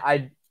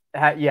mean,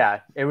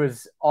 it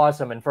was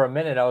awesome. And for a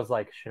minute, I was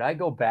like, should I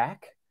go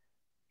back?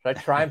 Should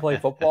I try and play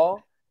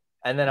football?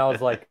 And then I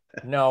was like,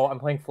 no, I'm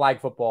playing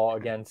flag football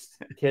against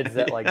kids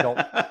that like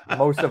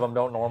most of them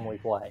don't normally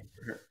play.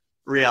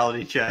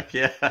 Reality check,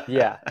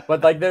 yeah.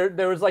 But like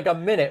there was like a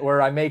minute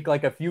where I make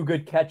like a few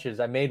good catches.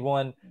 I made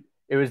one.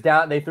 It was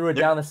down. They threw it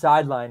down the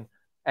sideline,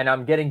 and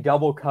I'm getting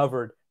double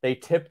covered. They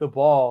tipped the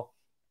ball,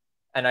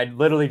 and I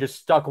literally just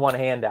stuck one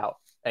hand out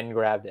and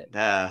grabbed it.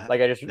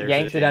 Like I just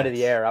yanked it out of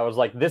the air. I was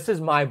like, this is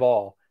my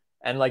ball.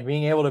 And like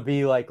being able to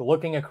be like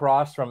looking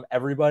across from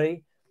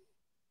everybody,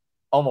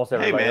 almost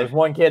everybody. There was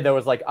one kid that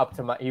was like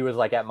he was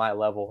like at my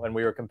level, and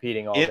we were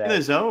competing all day. In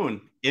the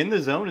zone. In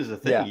the zone is the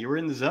thing. Yeah. You were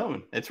in the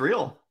zone. It's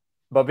real.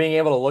 But being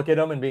able to look at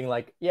him and being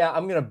like, yeah,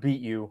 I'm going to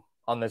beat you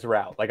on this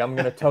route. Like I'm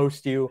going to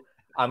toast you.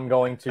 I'm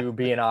going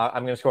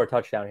to score a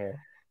touchdown here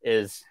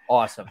is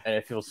awesome. And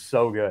it feels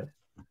so good.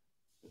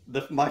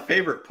 My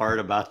favorite part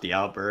about the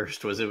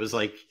outburst was it was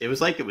like it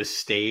was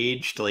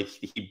staged.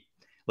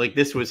 Like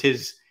this was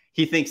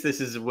he thinks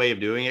this is a way of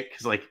doing it.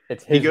 Cause like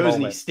he goes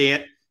moment.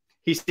 And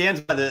he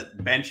stands by the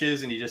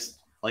benches and he just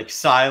like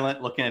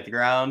silent looking at the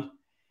ground.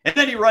 And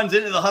then he runs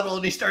into the huddle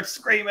and he starts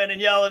screaming and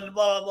yelling and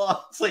blah, blah,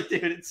 blah. It's like,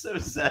 dude, it's so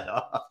set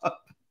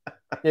up.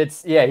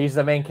 He's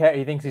the main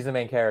he thinks he's the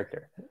main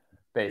character,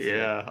 basically.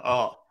 Yeah.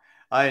 Oh,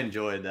 I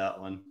enjoyed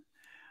that one.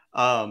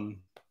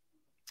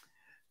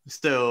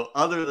 So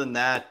other than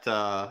that,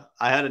 I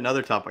had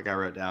another topic I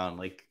wrote down.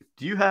 Like,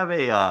 do you have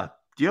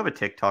a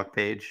TikTok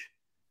page?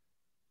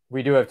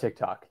 We do have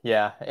TikTok.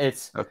 Yeah.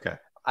 It's okay.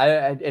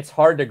 It's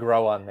hard to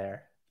grow on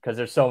there because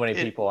there's so many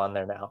people on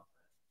there now.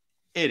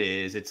 It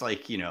is. It's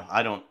like, you know,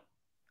 I don't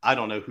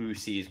know who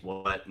sees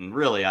what, and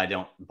really I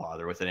don't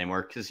bother with it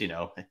anymore because, you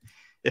know,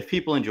 if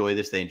people enjoy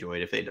this, they enjoy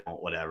it. If they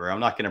don't, whatever. I'm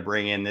not going to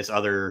bring in this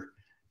other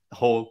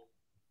whole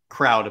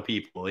crowd of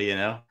people, you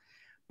know.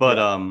 But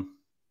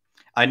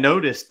I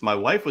noticed my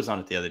wife was on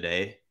it the other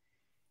day,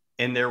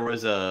 and there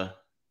was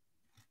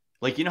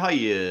like, you know how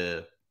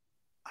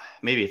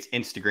maybe it's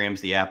Instagram's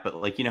the app, but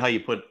like, you know how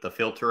you put the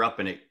filter up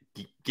and it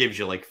gives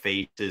you like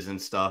faces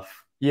and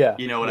stuff. Yeah.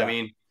 You know what I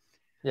mean?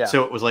 Yeah.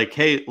 So it was like,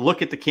 hey,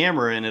 look at the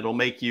camera and it'll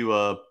make you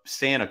a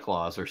Santa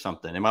Claus or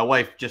something. And my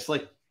wife just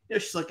like, you know,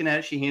 she's looking at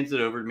it. She hands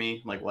it over to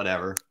me. I'm like,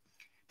 whatever.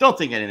 Don't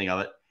think anything of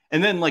it.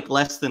 And then like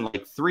less than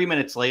like 3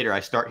 minutes later,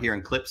 I start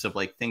hearing clips of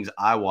like things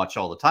I watch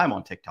all the time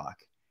on TikTok.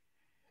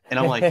 And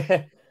I'm like,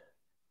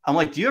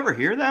 do you ever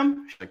hear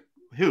them? She's like,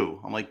 who?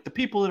 I'm like, the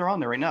people that are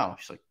on there right now.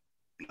 She's like,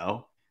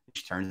 no.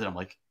 She turns it. I'm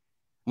like,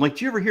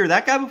 do you ever hear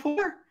that guy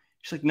before?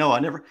 She's like, no, I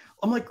never.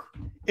 I'm like,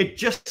 it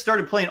just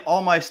started playing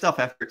all my stuff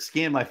after it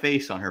scanned my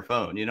face on her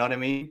phone. You know what I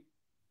mean?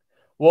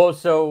 Well,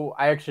 so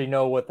I actually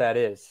know what that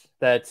is.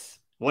 That's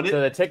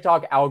the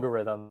TikTok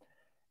algorithm.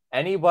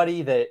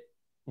 Anybody that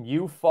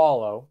you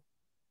follow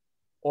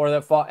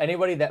or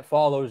anybody that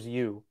follows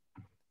you,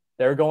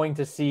 they're going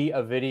to see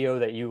a video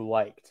that you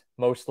liked,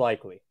 most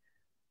likely,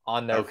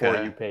 on their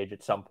For You page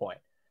at some point.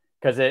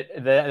 Because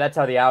that's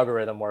how the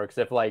algorithm works.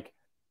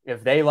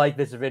 If they like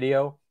this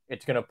video,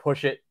 it's going to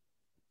push it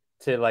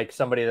to like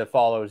somebody that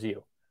follows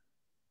you.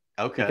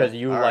 Okay. Because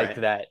you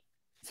liked that.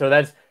 So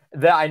that's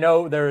that. I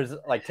know there's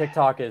like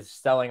TikTok is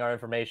selling our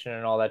information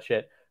and all that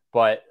shit,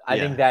 but I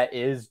think that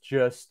is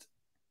just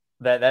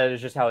that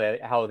is just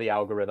how the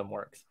algorithm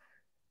works.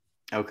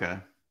 Okay.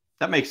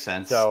 That makes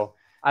sense. So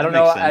I don't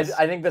know. I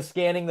think the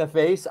scanning the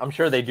face, I'm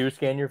sure they do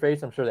scan your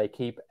face. I'm sure they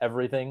keep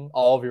everything,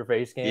 all of your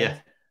face scans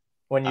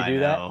when you do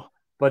that.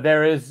 But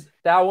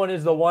that one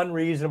is the one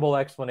reasonable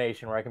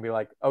explanation where I can be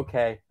like,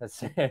 okay,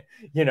 that's,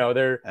 you know,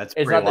 it's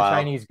not the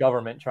Chinese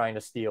government trying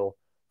to steal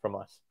from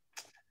us.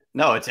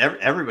 No, it's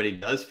everybody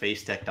does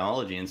face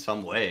technology in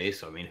some way.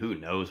 So I mean, who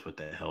knows what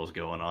the hell's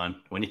going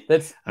on when you?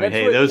 I mean,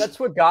 hey, That's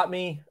what got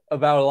me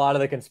about a lot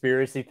of the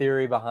conspiracy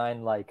theory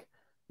behind, like,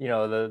 you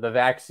know, the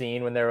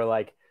vaccine, when they were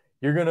like,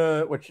 you're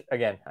gonna, which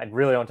again, I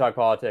really don't talk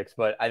politics,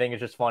 but I think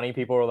it's just funny.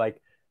 People were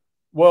like,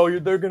 well,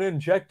 they're gonna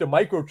inject a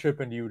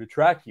microchip into you to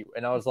track you,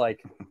 and I was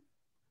like,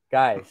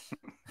 guys,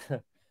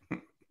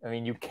 I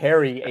mean, you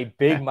carry a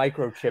big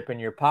microchip in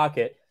your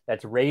pocket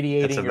that's that's a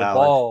radiating your valid.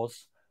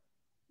 balls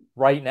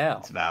right now.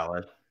 It's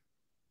valid.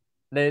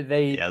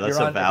 They Yeah, that's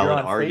you're a on if you're valid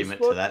on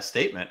argument to Facebook, that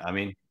statement. I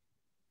mean,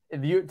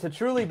 if you to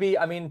truly be,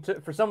 I mean,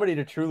 for somebody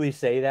to truly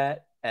say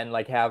that and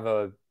like have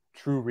a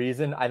true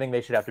reason, I think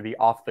they should have to be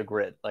off the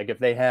grid. Like if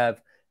they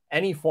have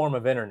any form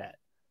of internet,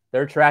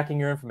 they're tracking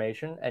your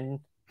information and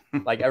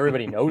like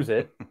everybody knows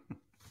it. And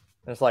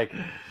it's like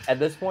at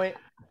this point,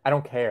 I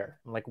don't care.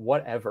 I'm like,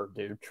 whatever,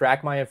 dude.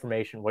 Track my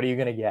information. What are you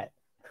gonna get?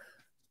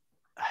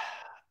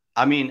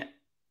 I mean,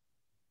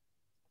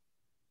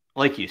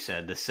 like you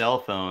said, the cell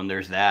phone,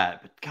 there's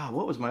that. But God,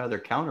 what was my other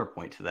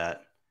counterpoint to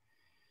that?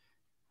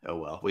 Oh,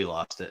 well, we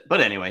lost it.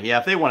 But anyway, yeah,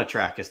 if they want to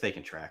track us, they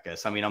can track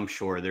us. I mean, I'm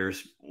sure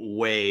there's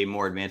way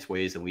more advanced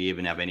ways than we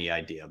even have any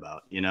idea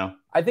about, you know?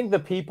 I think the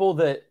people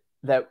that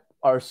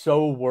are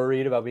so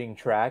worried about being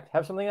tracked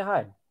have something to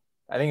hide.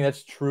 I think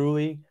that's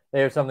truly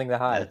they have something to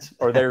hide,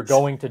 or they're That's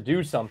going to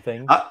do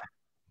something I,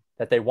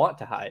 that they want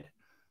to hide.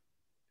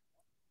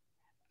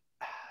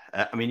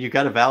 I mean, you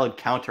got a valid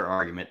counter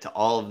argument to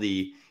all of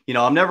the,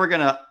 I'm never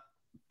going to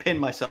pin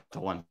myself to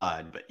one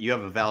side, but you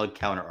have a valid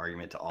counter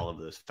argument to all of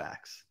those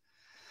facts.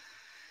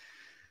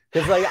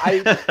 Because like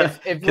if like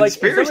if somebody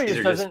Conspiracies just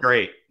are doesn't, just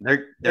great.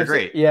 They're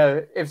great. yeah,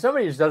 if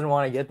somebody just doesn't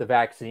want to get the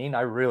vaccine,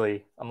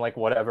 I'm like,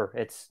 whatever.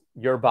 It's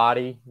your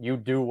body. You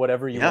do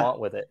whatever you Yeah, want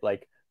with it.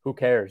 Like, who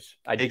cares?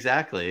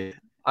 exactly.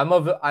 I'm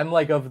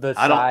like of the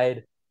I don't.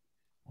 side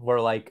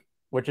where like,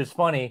 which is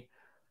funny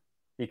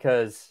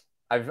because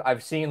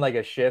I've seen like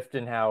a shift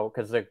in how,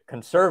 because the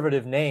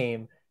conservative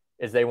name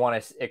is they want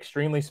an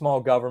extremely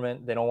small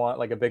government. They don't want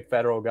like a big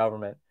federal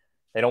government.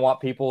 They don't want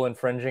people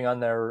infringing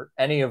on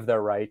any of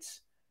their rights.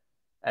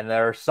 And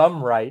there are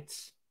some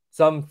rights,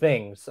 some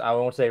things. I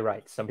won't say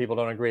rights. Some people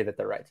don't agree that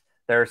they're rights.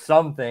 There are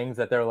some things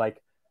that they're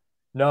like,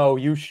 no,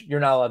 you're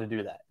not allowed to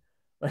do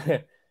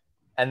that.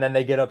 And then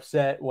they get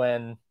upset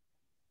when,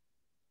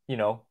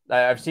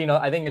 I've seen.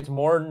 I think it's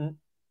more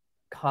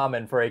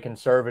common for a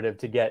conservative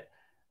to get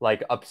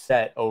like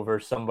upset over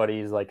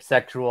somebody's like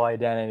sexual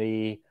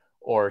identity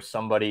or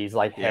somebody's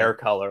like Yeah. hair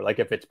color, like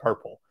if it's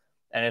purple.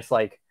 And it's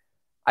like,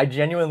 I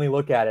genuinely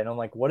look at it and I'm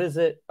like, what does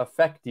it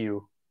affect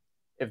you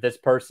if this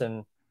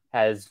person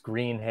has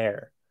green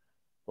hair?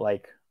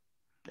 Like,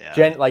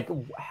 Yeah. like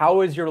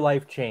how is your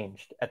life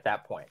changed at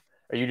that point?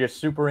 Are you just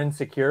super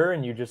insecure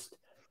and you just,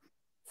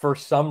 for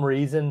some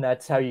reason,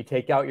 that's how you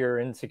take out your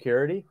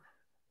insecurity?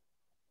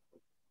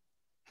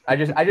 I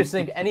just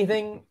think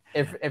anything,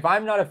 if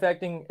I'm not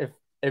affecting,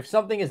 if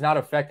something is not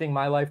affecting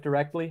my life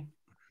directly,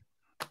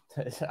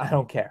 I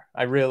don't care.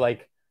 I really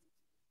like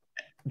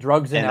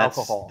drugs and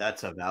alcohol.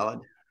 That's a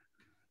valid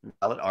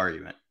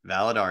argument.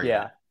 Valid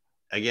argument.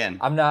 Yeah. Again,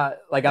 I'm not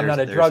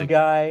a drug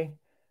guy.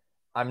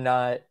 I'm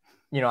not,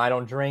 I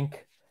don't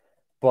drink,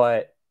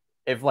 but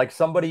if like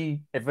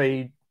if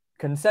a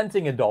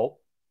consenting adult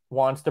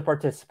wants to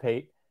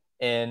participate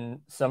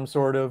in some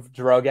sort of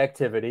drug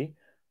activity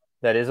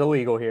that is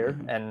illegal here,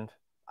 and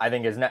I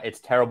think it's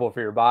terrible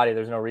for your body.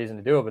 There's no reason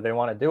to do it, but they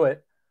want to do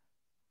it.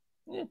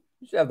 You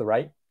should have the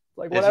right.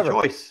 Like it's a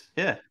whatever. choice.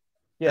 Yeah.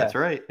 That's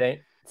right.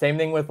 Same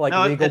thing with like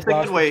No, legal it's a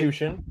good way.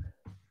 prostitution,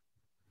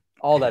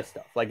 all that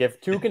stuff. Like if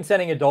two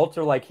consenting adults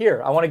are like,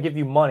 here, I want to give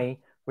you money,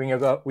 we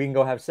can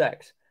go have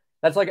sex.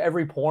 That's like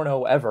every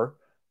porno ever,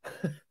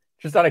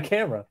 just on a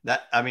camera.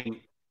 I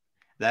mean,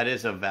 that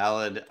is a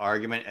valid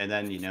argument. And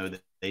then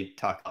they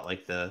talk about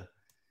like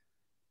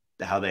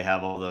how they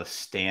have all those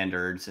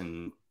standards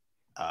and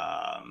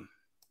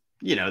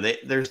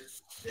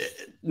there's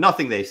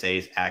nothing they say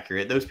is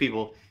accurate. Those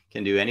people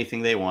can do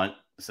anything they want.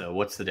 So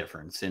what's the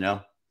difference,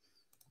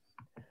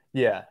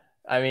 Yeah.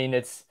 I mean,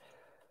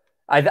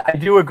 I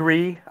do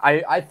agree.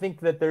 I think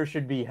that there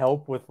should be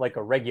help with like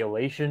a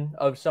regulation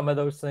of some of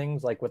those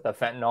things, like with the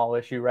fentanyl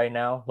issue right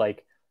now.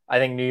 Like I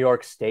think New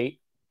York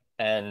State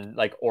and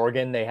like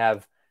Oregon, they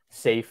have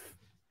safe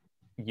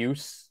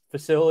use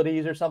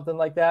facilities or something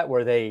like that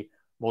where they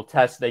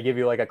give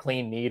you like a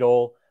clean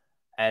needle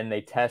and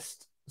they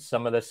test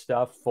some of this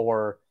stuff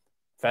for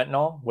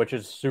fentanyl, which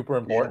is super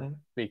important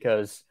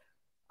because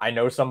I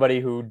know somebody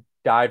who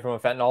died from a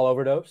fentanyl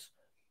overdose.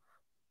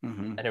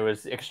 Mm-hmm. And it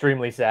was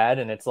extremely sad.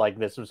 And it's like,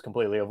 this was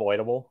completely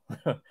avoidable.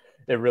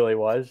 It really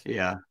was.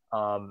 Yeah.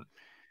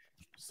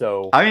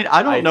 So I mean,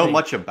 I don't know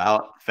much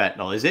about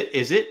fentanyl.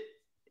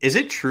 Is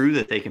it true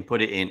that they can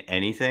put it in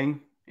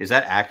anything? Is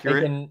that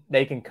accurate?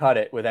 They can cut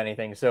it with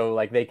anything. So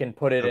like they can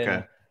put it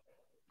in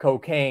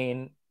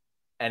cocaine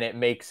and it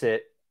makes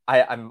it,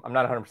 I'm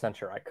not 100%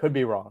 sure. I could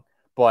be wrong,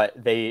 but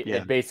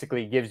it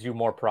basically gives you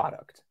more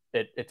product.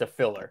 It's a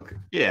filler.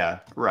 Yeah.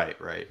 Right.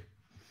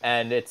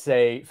 And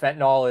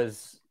fentanyl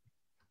is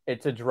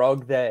it's a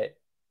drug that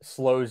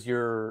slows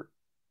your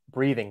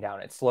breathing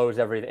down. It slows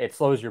everything. It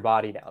slows your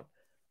body down.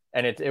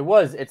 And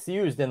it's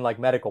used in like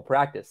medical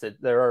practice.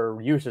 There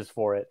are uses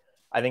for it.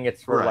 I think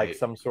it's for like Right.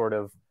 some sort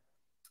of,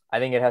 I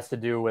think it has to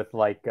do with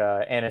like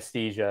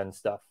anesthesia and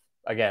stuff.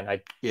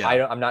 Again, Yeah.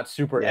 I'm not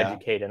super Yeah.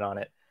 educated on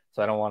it,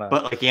 so I don't want to.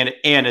 But like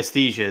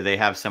anesthesia, they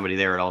have somebody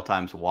there at all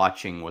times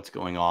watching what's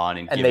going on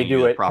and And they giving you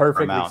do the it proper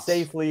perfectly amounts.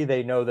 safely.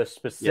 They know the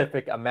Yeah.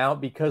 specific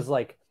amount because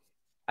like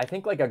I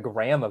think like a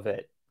gram of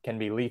it can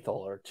be lethal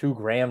or 2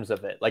 grams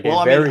of it, like a Well,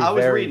 I mean, very,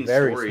 very,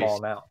 very small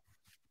amount.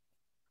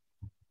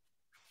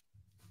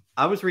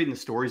 I was reading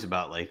stories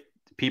about like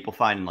people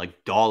finding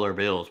like dollar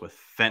bills with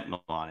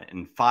fentanyl on it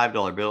and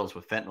 $5 bills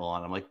with fentanyl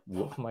on it. I'm like,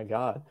 Oh my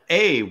God.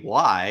 A,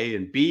 why?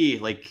 And B,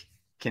 like,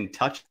 can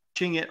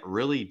touching it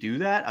really do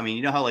that? I mean,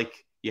 you know how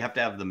like you have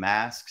to have the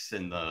masks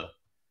and the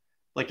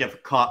like if a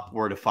cop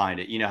were to find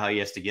it, you know how he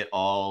has to get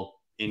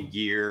all in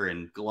gear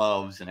and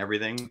gloves and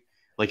everything.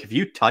 Like if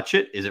you touch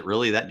it, is it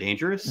really that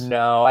dangerous?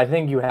 No, I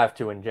think you have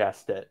to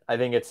ingest it. I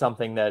think it's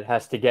something that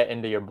has to get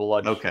into your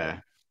Okay.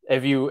 bloodstream.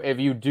 If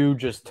you do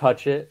just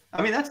touch it,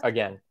 I mean, that's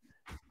again,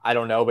 I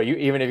don't know, but you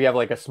even if you have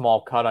like a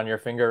small cut on your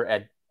finger,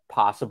 it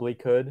possibly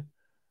could.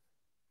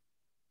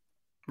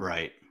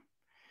 right.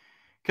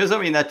 Because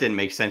I mean, that didn't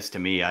make sense to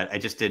me. I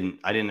just I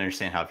didn't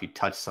understand how if you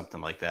touch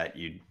something like that,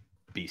 you'd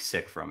be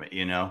sick from it,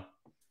 you know?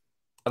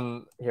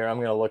 Here, I'm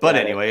gonna look But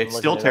at it. anyway, I'm it's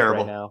looking still it up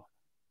right terrible. now.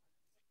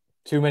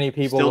 Too many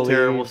people Still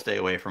terrible. believe. Stay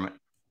away from it.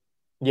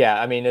 Yeah,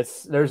 I mean,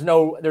 there's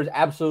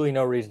absolutely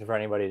no reason for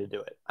anybody to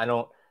do it. I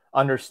don't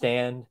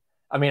understand.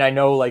 I mean, I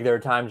know like there are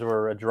times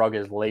where a drug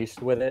is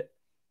laced with it,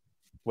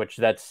 which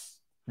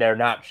they're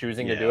not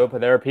choosing to do Yeah. it,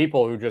 but there are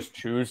people who just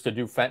choose to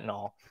do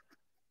fentanyl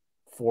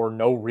for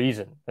no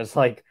reason. It's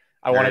like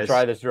I There want to is.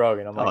 try this drug,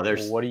 and I'm Oh, like, well,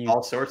 there's what do you?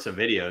 all sorts of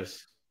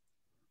videos.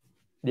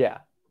 Yeah,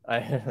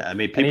 I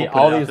mean, I people need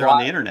put all it out these there on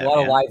the a internet, lot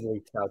of man. live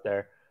leaks out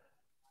there.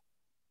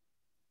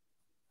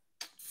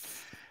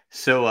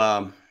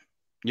 So,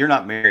 you're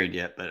not married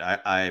yet, but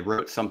I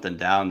wrote something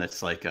down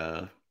that's like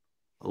a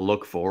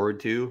look forward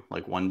to.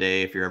 Like one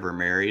day, if you're ever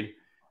married,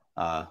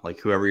 like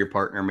whoever your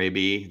partner may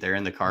be, they're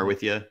in the car Mhm.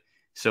 with you.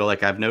 So,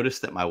 like I've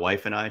noticed that my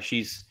wife and I,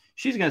 she's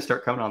gonna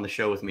start coming on the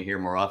show with me here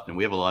more often.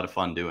 We have a lot of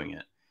fun doing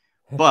it.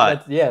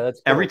 But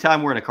That's every cool.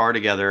 time we're in a car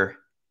together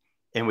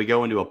and we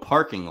go into a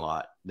parking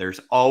lot, there's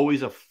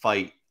always a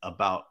fight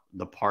about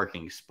the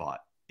parking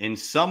spot. In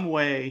some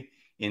way,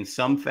 in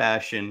some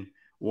fashion,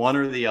 one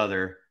or the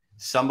other,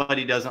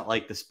 somebody doesn't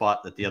like the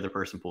spot that the other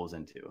person pulls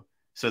into.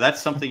 So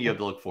that's something you have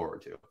to look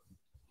forward to.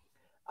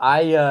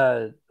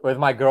 I with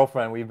my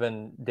girlfriend, we've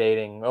been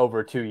dating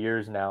over 2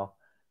 years now.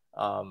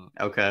 Um,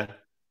 Okay.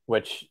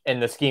 which in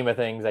the scheme of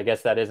things, I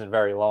guess that isn't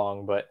very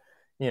long, but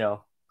you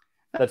know,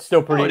 that's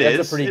still Oh, pretty it that's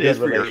a is. pretty It good is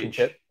for your age.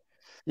 relationship.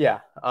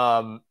 Yeah.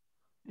 But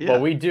Yeah.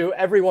 we do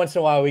every once in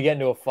a while we get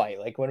into a fight.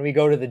 Like when we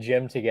go to the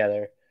gym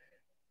together,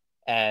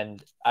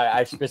 and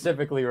I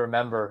specifically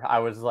remember I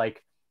was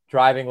like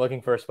driving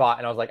looking for a spot,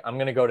 and I was like, I'm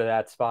gonna go to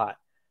that spot.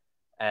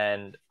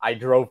 And I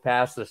drove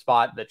past the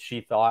spot that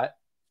she thought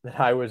that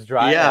I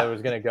Yeah.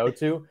 was gonna go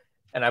to,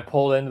 and I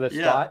pulled into the Yeah.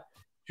 spot.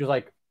 She was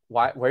like,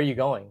 "Why? Where are you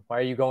going? Why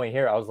are you going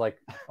here?" I was like,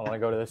 "I want to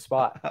go to this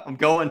spot." I'm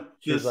going to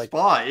She was this like,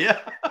 spot. Yeah.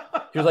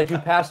 "You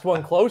passed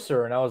one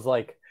closer," and I was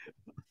like,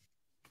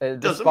 "This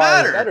Doesn't spot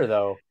is matter. better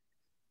though,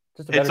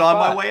 just a It's better on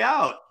my spot." way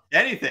out.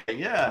 Anything.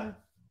 Yeah.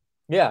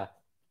 Yeah.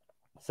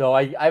 So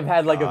I've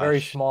had like a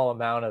very Gosh. small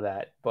amount of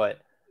that,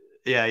 but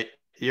Yeah.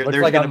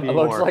 There's going to be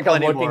looks more, like I'm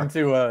plenty looking more.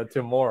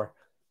 to more.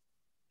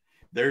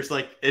 There's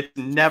like, it's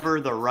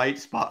never the right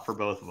spot for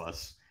both of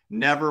us.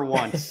 Never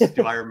once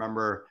do I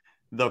remember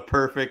the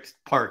perfect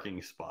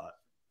parking spot.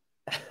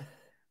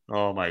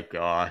 Oh my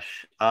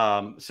gosh.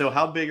 So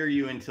how big are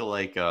you into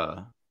like,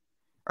 are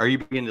you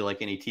big into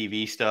like any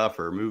TV stuff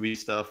or movie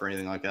stuff or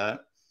anything like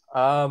that?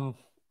 Um,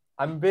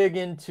 I'm big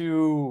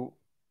into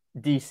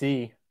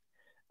DC.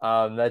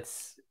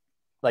 That's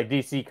like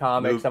DC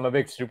Comics. Move. I'm a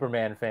big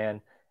Superman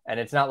fan, and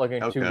it's not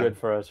looking too Okay. good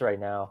for us right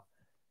now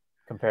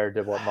compared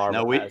to what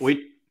No, Marvel we, has.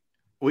 we,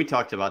 we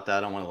talked about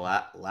that on one of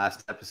the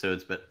last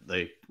episodes, but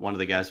one of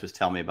the guys was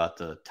telling me about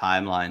the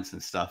timelines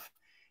and stuff.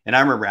 And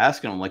I remember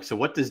asking him, like, so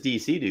what does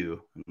DC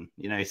do? And,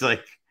 he's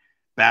like,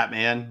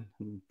 Batman,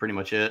 pretty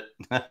much it.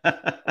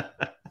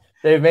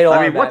 They've made a I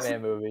lot of mean,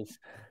 Batman movies.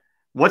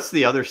 what's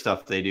the other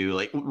stuff they do?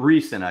 Like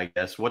recent, I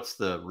guess. What's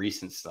the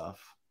recent stuff?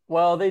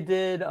 Well, they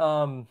did.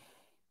 Oh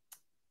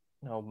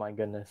my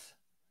goodness.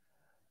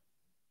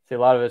 See, a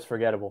lot of it's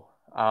forgettable.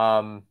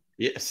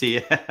 Yeah,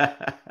 see,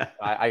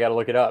 I got to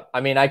look it up.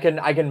 I mean, I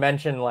can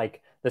mention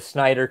like the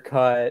Snyder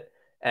Cut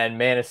and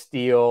Man of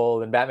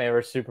Steel and Batman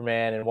vs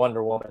Superman and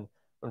Wonder Woman.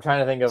 I'm trying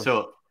to think of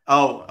so,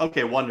 oh,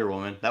 okay, Wonder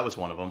Woman. That was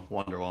one of them.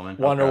 Wonder Woman.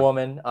 Wonder Okay.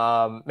 Woman.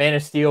 Man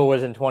of Steel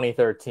was in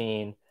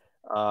 2013.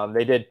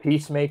 They did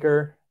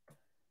Peacemaker,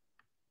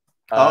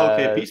 Oh,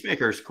 okay. uh,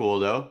 Peacemaker's cool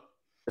though.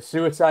 the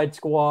Suicide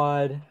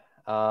Squad.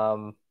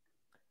 Um,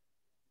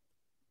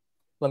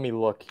 Let me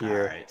look All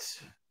here. right.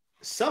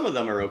 Some of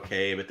them are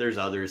okay, but there's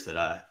others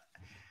that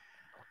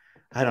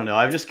I don't know.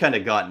 I've just kind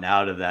of gotten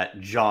out of that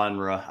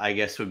genre, I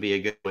guess would be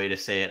a good way to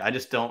say it. I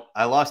just don't,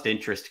 I lost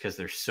interest because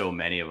there's so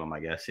many of them, I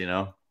guess, you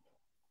know?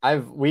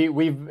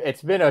 We've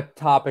it's been a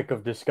topic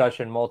of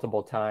discussion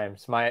multiple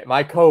times.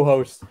 My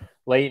co-host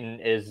Leighton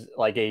is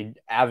like he's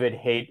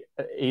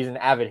an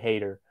avid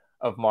hater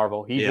of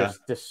Marvel. He Yeah.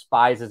 just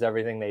despises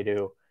everything they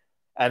do.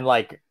 And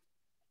like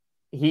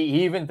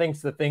he even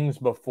thinks the things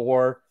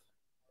before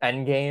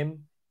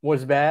Endgame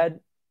was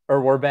bad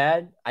or were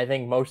bad. I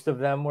think most of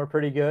them were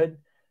pretty good.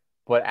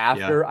 But Yeah.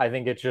 after, I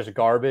think it's just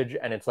garbage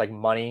and it's like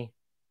money.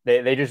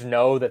 They just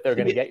know that they're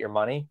going to See, get your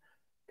money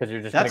because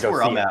you're just going to that's go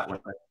where see I'm it. at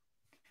with it.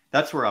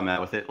 That's where I'm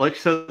at with it. Like,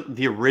 so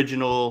the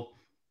original,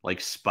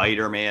 like,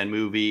 Spider-Man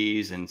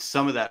movies and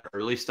some of that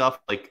early stuff,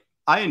 like,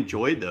 I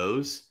enjoyed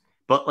those.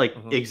 But, like,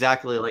 Mm-hmm.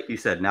 exactly like you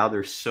said, now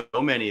there's so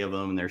many of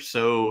them. And they're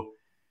so,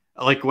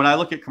 like, when I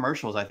look at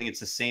commercials, I think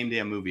it's the same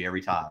damn movie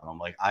every time. I'm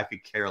like, I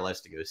could care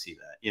less to go see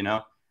that, you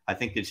know? I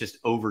think it's just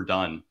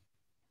overdone.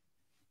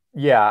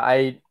 Yeah,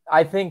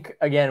 I think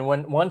again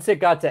when once it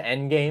got to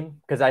Endgame,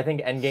 because I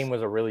think Endgame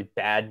was a really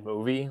bad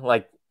movie,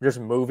 like just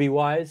movie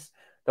wise.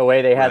 The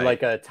way they had Right.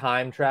 like a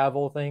time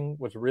travel thing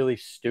was really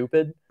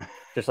stupid,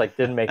 just like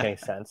didn't make any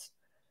sense.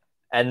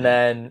 And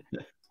then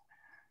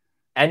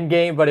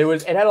Endgame, but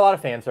it had a lot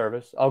of fan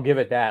service. I'll give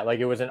it that. Like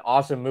it was an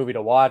awesome movie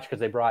to watch because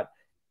they brought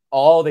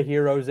all the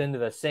heroes into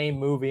the same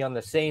movie on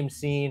the same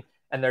scene,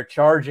 and they're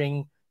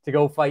charging to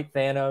go fight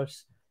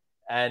Thanos.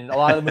 And a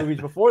lot of the movies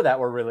before that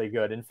were really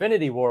good.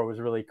 Infinity War was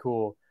really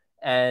cool,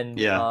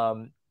 and Yeah.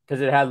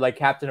 because it had like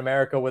Captain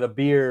America with a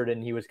beard,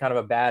 and he was kind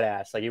of a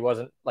badass. Like he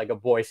wasn't like a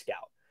Boy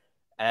Scout.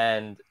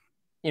 And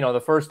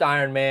the first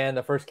Iron Man,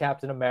 the first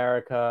Captain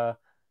America.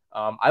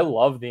 I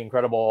love the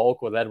Incredible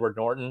Hulk with Edward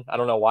Norton. I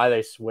don't know why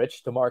they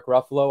switched to Mark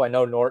Ruffalo. I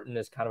know Norton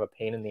is kind of a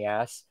pain in the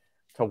ass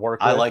to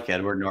work I with. like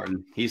Edward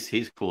Norton. He's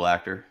a cool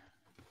actor.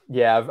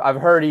 Yeah, I've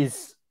heard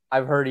he's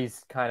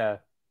kind of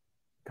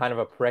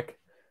a prick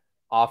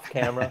off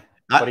camera,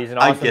 but he's an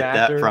I awesome get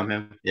that actor, from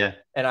him. Yeah.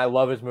 and I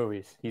love his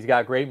movies. He's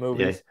got great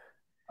Yeah. movies.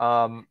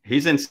 Um,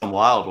 He's in some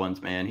wild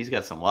ones, man. He's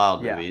got some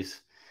wild yeah,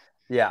 movies.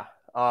 yeah.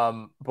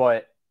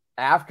 But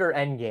after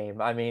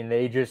Endgame, I mean,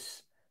 they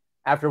just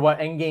after what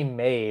Endgame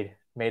made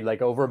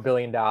like over $1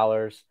 billion,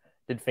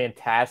 did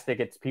fantastic.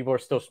 It's people are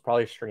still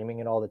probably streaming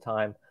it all the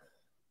time.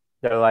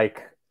 They're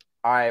like,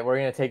 all right, we're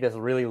gonna take this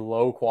really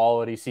low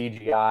quality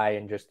CGI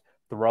and just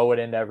throw it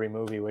into every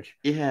movie, which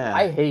Yeah.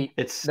 I hate.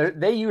 It's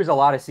They use a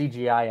lot of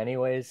CGI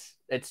anyways.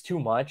 It's too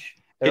much.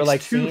 They're it's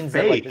like too scenes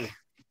that like fake.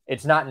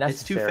 it's not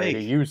It's too necessary to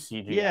fake. use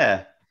CGI.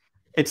 Yeah.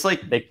 It's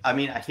like, They I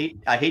mean, I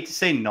hate to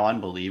say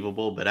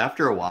non-believable, but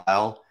after a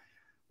while,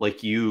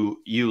 like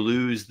you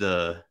lose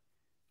the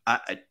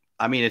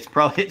I mean, it's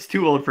probably it's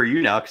too old for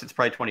you now because it's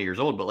probably 20 years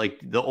old, but like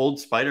the old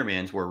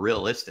Spider-Mans were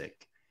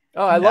realistic.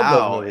 Oh, I love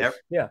those Now, movies.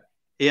 Yeah.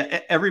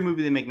 yeah, every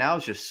movie they make now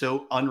is just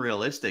so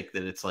unrealistic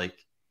that it's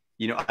like,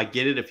 I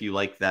get it if you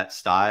like that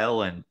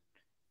style, and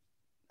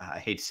I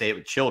hate to say it,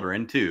 with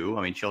children too.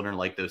 I mean, children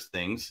like those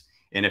things,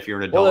 and if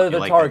you're an Well, adult, they're you the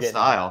like that target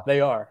now. style.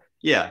 They are.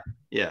 Yeah,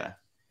 yeah,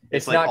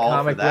 it's It's like not all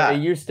for comic book. It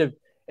that. used to.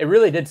 It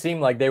really did seem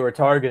like they were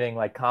targeting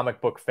like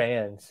comic book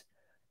fans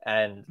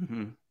and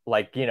Hmm.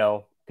 like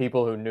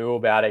people who knew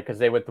about it because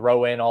they would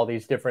throw in all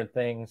these different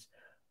things,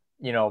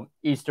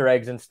 Easter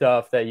eggs and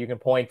stuff that you can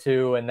point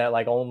to and that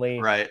like only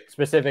Right.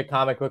 specific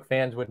comic book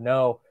fans would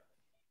know.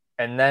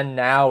 And then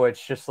now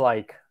it's just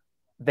like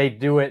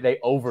they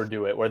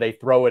overdo it where they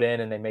throw it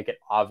in and they make it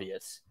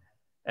obvious.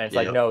 And it's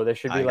like, Yep. no, there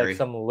should I be like agree.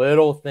 some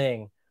little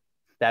thing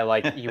that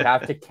like you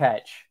have to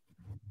catch.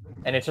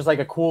 And it's just like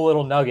a cool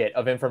little nugget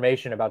of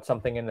information about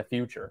something in the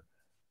future.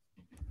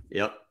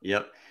 Yep.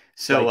 Yep.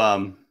 So, Like,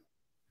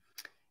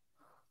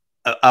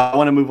 I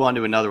want to move on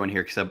to another one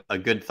here because a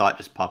good thought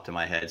just popped in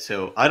my head.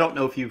 So I don't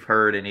know if you've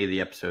heard any of the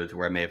episodes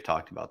where I may have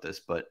talked about this,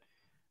 but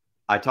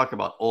I talk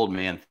about old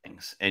man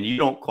things, and you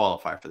don't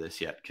qualify for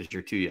this yet because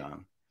you're too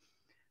young,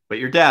 but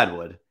your dad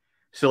would.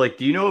 So, like,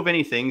 do you know of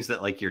any things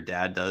that like your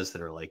dad does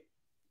that are like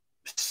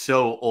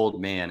so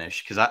old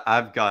manish? Because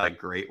I've got a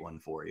great one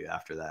for you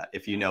after that,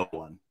 if you know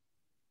one.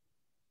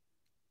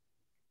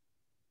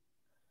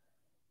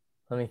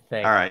 let me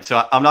All think. right.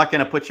 So I'm not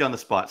going to put you on the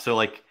spot. So,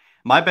 like,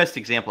 my best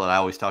example that I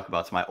always talk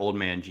about is my old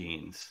man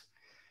jeans.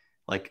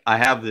 Like, I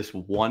have this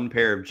one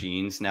pair of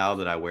jeans now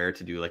that I wear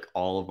to do like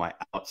all of my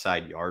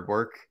outside yard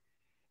work.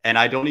 And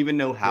I don't even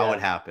know how it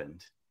Yeah.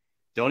 happened.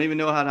 Don't even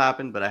know how it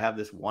happened, but I have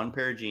this one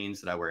pair of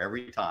jeans that I wear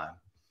every time.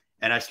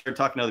 And I started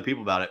talking to other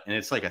people about it, and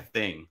it's like a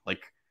thing.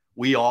 Like,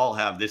 we all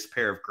have this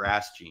pair of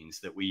grass jeans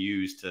that we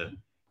use to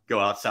go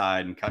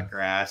outside and cut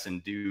grass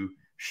and do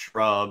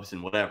shrubs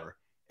and whatever.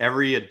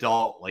 Every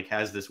adult like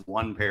has this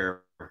one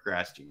pair of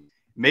grass jeans.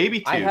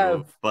 Maybe I two,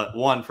 have but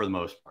one for the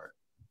most part.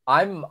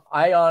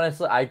 I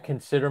honestly I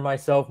consider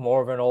myself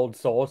more of an old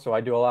soul, so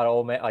I do a lot of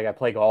old man like I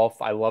play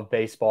golf, I love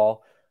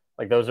baseball.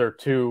 Like those are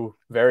two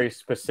very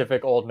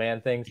specific old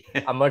man things.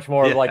 Yeah. I'm much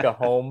more of like Yeah. a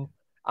home.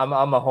 I'm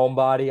a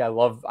homebody.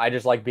 I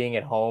just like being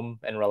at home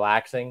and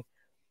relaxing.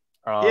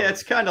 Yeah, Um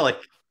it's kind of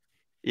like,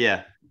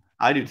 yeah,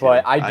 I do but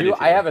too. I do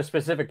I too. have a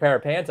specific pair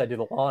of pants I do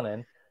the lawn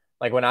in.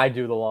 Like when I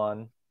do the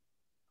lawn,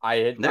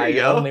 There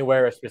you I only go.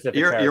 wear a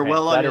specific pair You're of pants.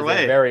 well on That your is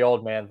a way. very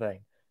old man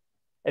thing.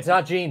 It's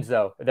not jeans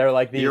though. They're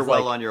like You're these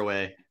well like on your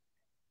way.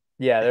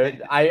 yeah.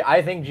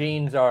 I think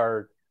jeans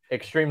are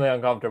extremely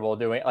uncomfortable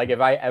doing. Like if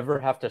I ever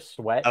have to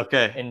sweat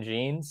Okay. in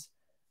jeans,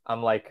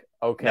 I'm like,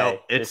 No, okay,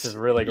 this is it's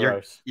really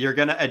gross. you're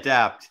gonna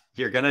adapt.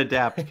 You're gonna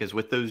adapt because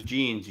with those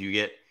jeans, you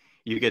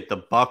get the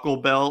buckle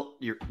belt.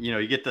 You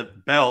get the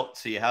belt,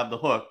 so you have the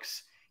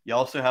hooks. You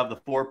also have the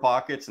four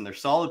pockets, and they're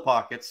solid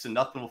pockets, so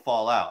nothing will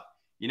fall out.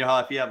 You know how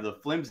if you have the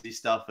flimsy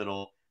stuff,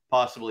 it'll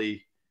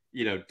possibly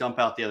dump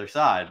out the other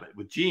side. But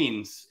with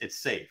jeans, it's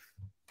safe.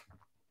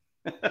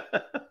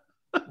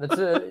 That's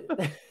a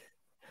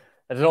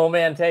that's an old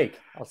man take.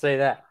 I'll say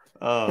that.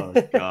 Oh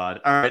God!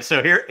 All right,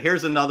 so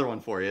here's another one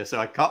for you. So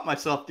I caught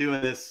myself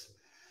doing this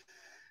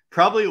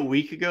probably a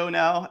week ago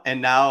now,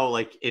 and now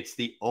like it's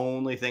the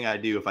only thing I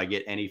do if I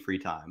get any free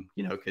time.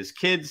 Because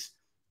kids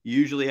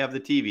usually have the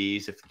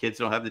TVs. If the kids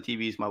don't have the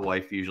TVs, my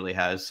wife usually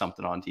has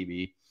something on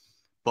TV.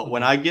 But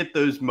when I get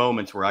those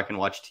moments where I can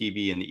watch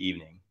TV in the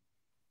evening,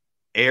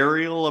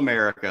 Aerial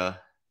America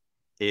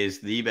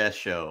is the best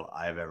show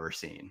I've ever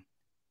seen.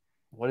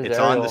 What is It's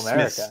on Aerial the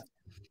America?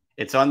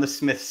 It's on the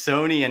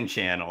Smithsonian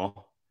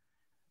Channel.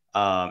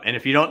 And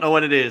if you don't know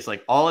what it is,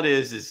 like all it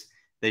is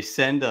they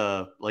send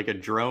a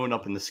drone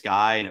up in the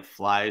sky and it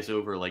flies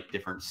over like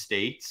different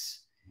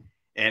states.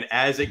 And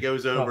as it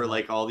goes over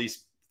like all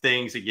these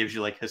things, it gives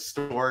you like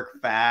historic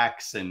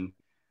facts and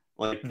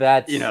like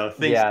things.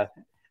 Yeah.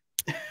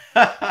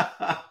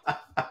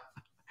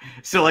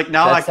 So like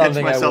now That's I catch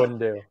something I myself wouldn't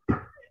do.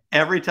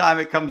 every time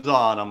it comes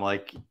on. I'm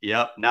like,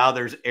 yep. Now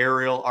there's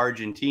Aerial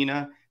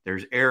Argentina.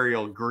 There's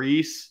Aerial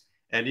Greece,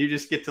 and you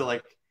just get to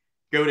like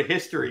go to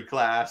history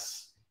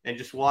class and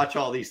just watch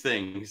all these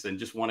things and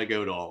just want to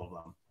go to all of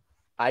them.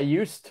 I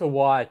used to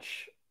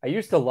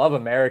love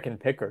American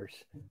Pickers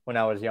when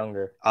I was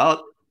younger.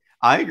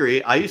 I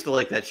agree. I used to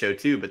like that show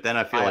too, but then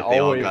I feel I like they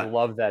all always got.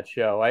 loved that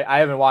show. I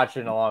haven't watched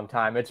it in a long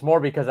time. It's more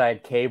because I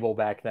had cable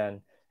back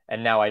then,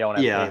 and now I don't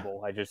have Yeah,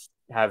 cable. I just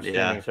have yeah.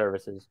 streaming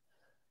services.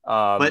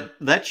 But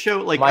that show,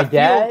 like, my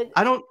dad,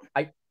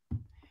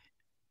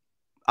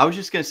 I was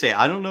just gonna say,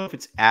 I don't know if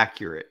it's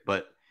accurate,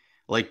 but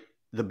like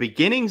the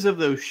beginnings of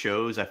those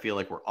shows, I feel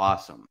like were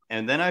awesome,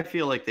 and then I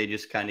feel like they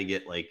just kind of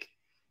get like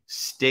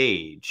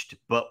staged.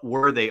 But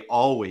were they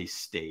always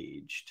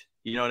staged?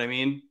 You know what I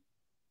mean?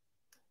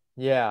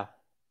 yeah,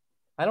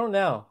 I don't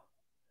know.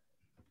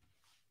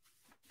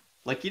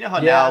 Like, you know how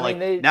Yeah, now, I mean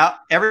like now,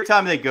 every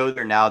time they go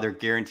there now, they're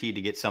guaranteed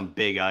to get some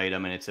big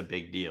item and it's a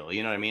big deal.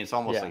 You know what I mean? It's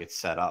almost like it's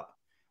set up.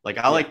 Like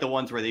I like the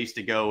ones where they used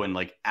to go and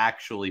like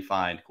actually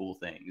find cool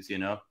things, you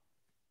know?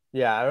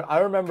 Yeah, I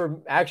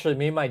remember actually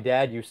me and my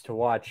dad used to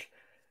watch.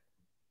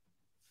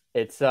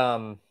 It's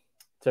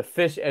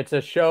it's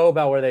a show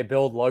about where they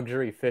build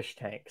luxury fish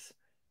tanks.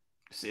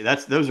 See,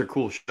 those are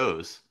cool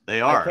shows.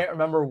 They I are. can't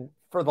remember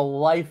for the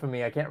life of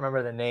me. I can't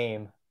remember the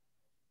name.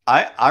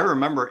 I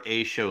remember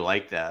a show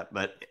like that,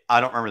 but I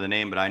don't remember the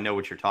name, but I know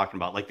what you're talking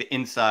about. Like the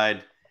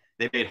inside,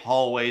 they made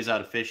hallways out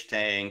of fish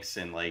tanks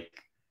and like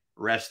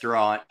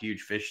restaurant,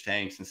 huge fish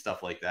tanks and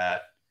stuff like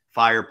that.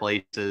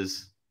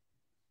 Fireplaces.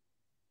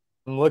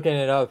 I'm looking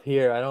it up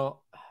here. I don't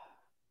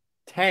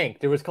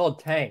Tanked. It was called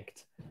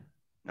Tanked.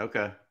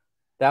 Okay.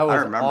 That I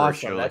was remember a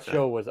awesome. show That like that.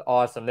 show was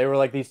awesome. They were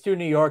like these two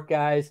New York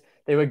guys.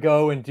 They would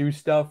go and do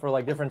stuff for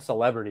like different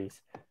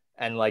celebrities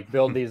and like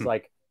build these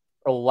like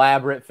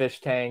elaborate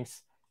fish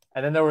tanks.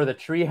 And then there were the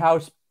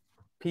treehouse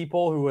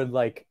people who would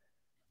like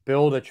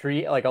build a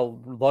tree, like a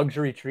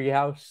luxury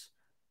treehouse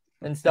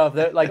and stuff.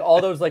 That like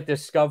all those like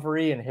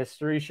discovery and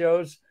history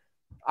shows,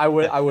 I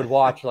would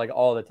watch like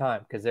all the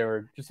time because they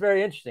were just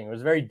very interesting. It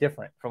was very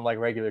different from like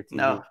regular TV.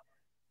 No,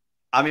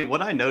 I mean,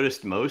 what I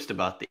noticed most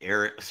about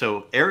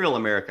Aerial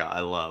America, I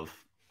love.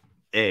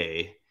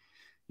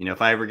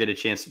 If I ever get a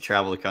chance to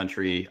travel the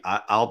country,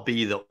 I'll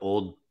be the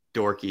old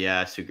dorky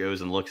ass who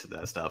goes and looks at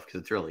that stuff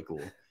because it's really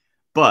cool.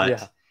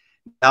 But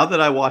now that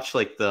I watch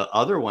like the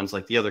other ones,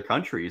 like the other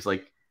countries,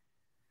 like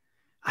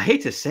I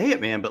hate to say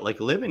it, man, but like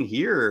living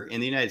here in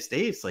the United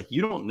States, like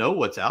you don't know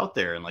what's out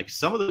there, and like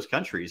some of those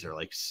countries are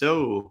like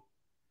so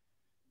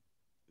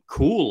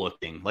cool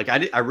looking. Like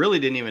I really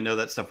didn't even know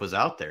that stuff was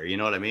out there. You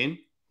know what I mean?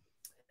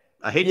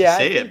 I hate to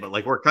say it, but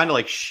like we're kind of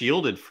like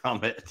shielded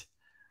from it.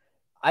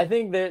 I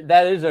think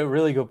that is a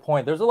really good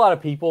point. There's a lot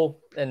of people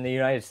in the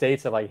United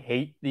States that like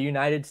hate the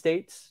United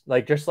States,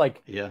 like just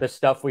like the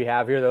stuff we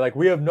have here. They're like,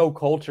 we have no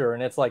culture,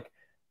 and it's like,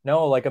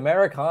 no, like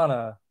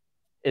Americana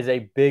is a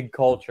big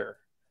culture,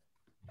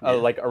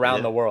 like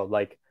around the world.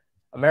 Like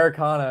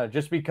Americana,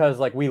 just because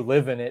like we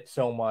live in it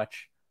so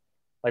much,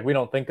 like we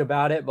don't think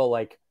about it, but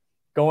like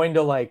going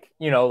to like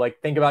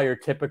like think about your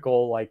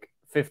typical like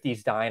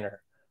 50s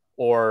diner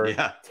or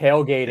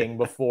tailgating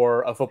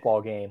before a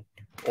football game.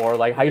 Or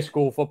like high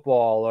school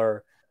football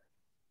or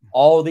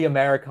all the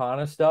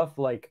Americana stuff,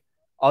 like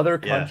other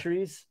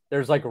countries,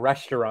 there's like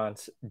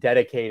restaurants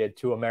dedicated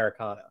to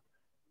Americana,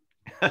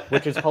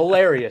 which is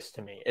hilarious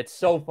to me. It's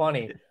so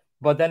funny.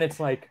 But then it's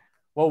like,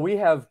 well, we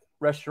have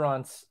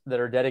restaurants that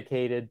are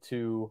dedicated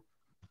to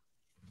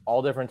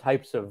all different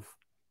types of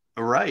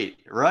Right.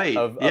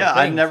 of Yeah, things.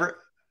 I've never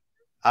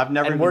And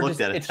even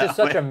looked at it it's just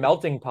that such way. a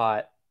melting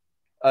pot.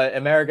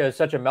 America is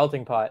such a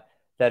melting pot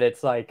that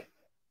it's like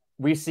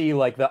we see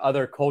like the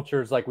other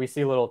cultures, like we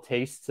see little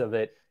tastes of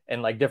it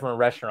in like different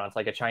restaurants,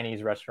 like a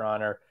Chinese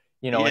restaurant or,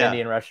 an Yeah.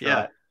 Indian Yeah.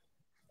 restaurant.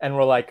 And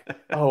we're like,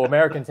 oh,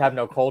 Americans have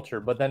no culture.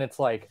 But then it's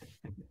like,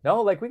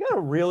 no, like we got a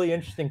really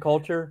interesting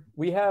culture.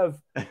 We have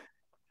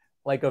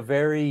like a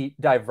very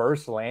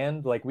diverse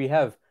land. Like we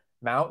have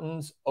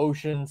mountains,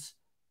 oceans,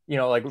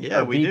 like Yeah,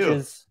 our we do.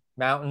 beaches,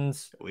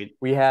 mountains. We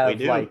We we have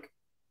do. like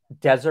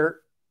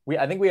desert.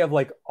 I think we have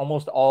like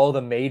almost all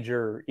the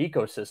major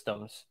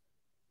ecosystems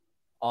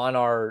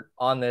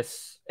on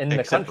this in the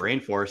Except country.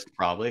 rainforest,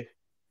 probably.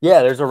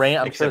 Yeah, there's a rain.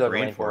 I'm sure Except there's a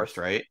rainforest, rainforest.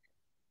 right?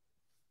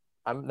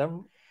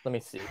 Let me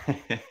see.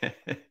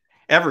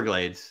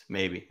 Everglades,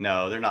 maybe.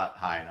 No, they're not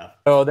high enough.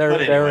 Oh, But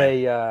they're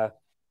anyway, a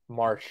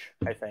marsh,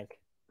 I think,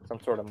 some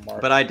sort of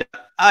marsh. but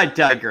I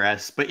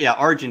digress. But yeah,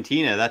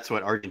 Argentina, that's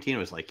what Argentina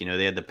was like.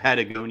 They had the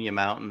Patagonia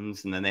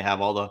Mountains, and then they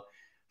have all the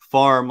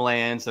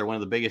farmlands. They're one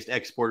of the biggest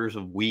exporters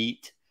of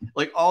wheat.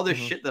 Like all this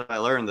shit that I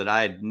learned that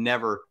I had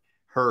never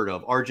heard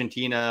of.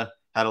 Argentina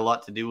had a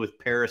lot to do with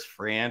Paris,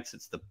 France.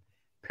 It's the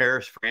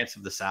Paris, France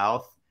of the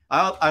South.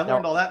 I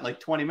learned Now, all that in like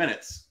 20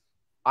 minutes.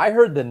 I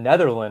heard the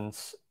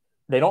Netherlands,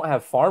 they don't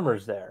have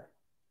farmers there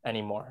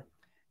anymore.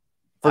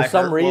 For I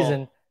some heard, reason,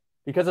 well,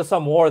 because of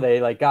some war, they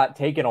like got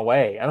taken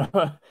away.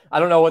 I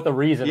don't know what the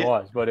reason yeah,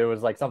 was, but it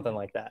was like something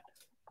like that.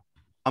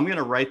 I'm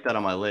gonna write that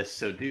on my list.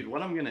 So, dude,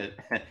 what I'm gonna,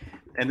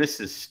 and this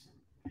is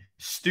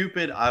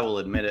stupid, I will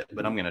admit it,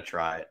 but I'm gonna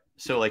try it.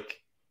 So, like,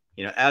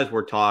 as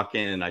we're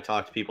talking, and I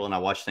talk to people, and I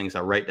watch things,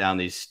 I write down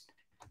these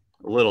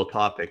little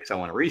topics I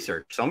want to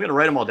research. So I'm gonna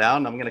write them all down.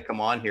 And I'm gonna come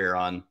on here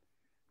on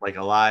like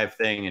a live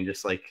thing and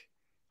just like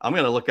I'm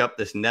gonna look up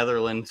this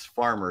Netherlands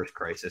farmers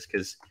crisis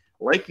because,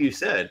 like you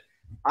said,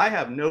 I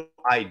have no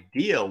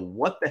idea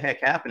what the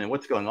heck happened and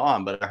what's going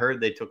on, but I heard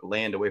they took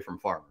land away from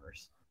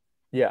farmers.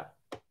 Yeah.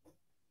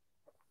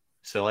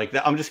 So like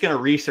that, I'm just gonna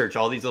research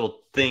all these little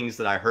things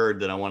that I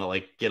heard that I want to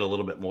like get a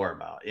little bit more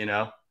about.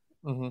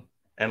 Mm-hmm.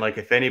 And like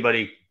if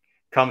anybody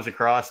comes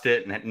across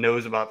it and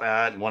knows about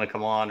that and want to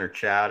come on or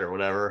chat or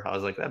whatever, I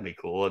was like, that'd be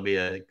cool. It'd be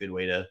a good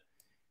way to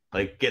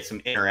like get some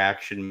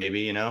interaction,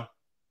 maybe.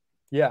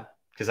 Yeah.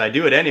 Because I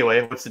do it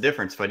anyway. What's the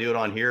difference if I do it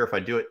on here, if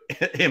I do it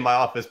in my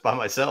office by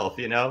myself?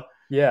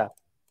 Yeah.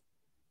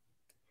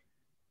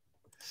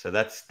 So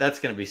that's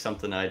going to be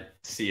something I'd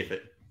see if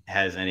it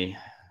has any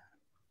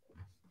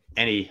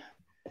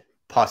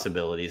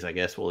possibilities. I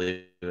guess we'll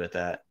leave it at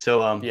that.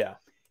 So Yeah.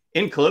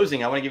 in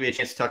closing, I want to give you a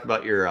chance to talk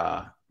about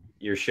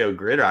your show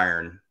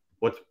Gridiron.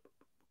 What's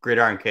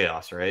Gridiron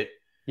Chaos, right?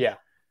 Yeah.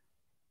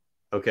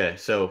 Okay,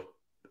 so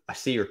I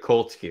see your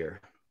Colts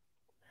gear.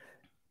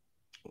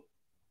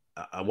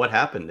 What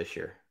happened this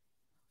year?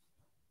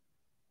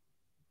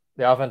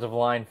 The offensive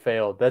line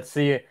failed. That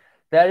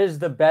is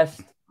the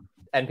best.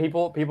 And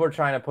people are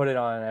trying to put it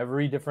on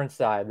every different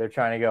side. They're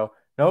trying to go,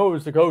 no, it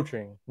was the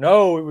coaching.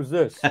 No, it was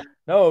this.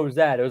 No, it was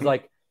that. It was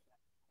like,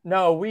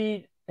 no,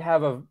 we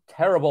have a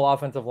terrible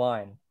offensive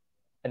line.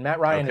 And Matt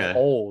Ryan is Okay.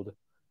 old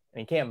and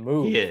he can't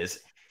move. He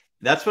is.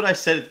 That's what I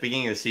said at the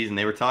beginning of the season.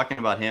 They were talking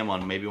about him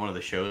on maybe one of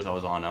the shows I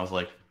was on. I was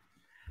like,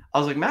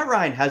 Matt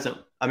Ryan hasn't.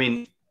 I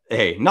mean,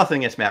 hey,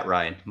 nothing against Matt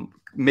Ryan.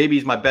 Maybe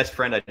he's my best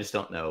friend. I just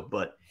don't know.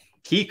 But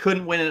he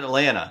couldn't win in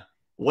Atlanta.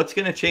 What's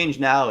going to change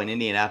now in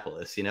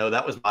Indianapolis?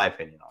 That was my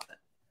opinion on it.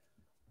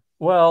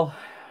 Well,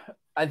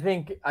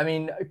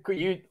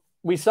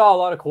 we saw a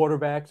lot of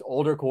quarterbacks,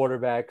 older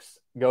quarterbacks,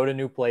 go to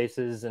new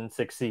places and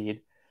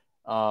succeed.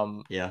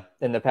 Yeah.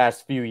 In the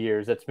past few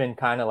years, it's been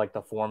kind of like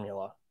the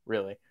formula,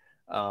 really.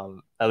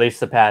 At least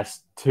the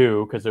past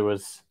two, because it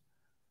was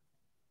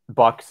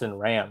Bucks and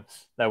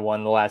Rams that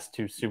won the last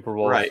two Super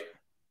Bowls. Right.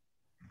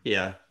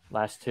 Yeah.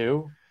 Last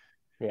two.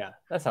 Yeah,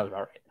 that sounds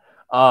about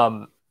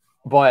right.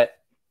 But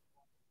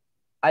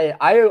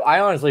I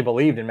honestly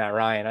believed in Matt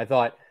Ryan. I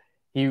thought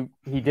he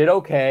did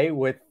okay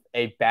with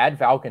a bad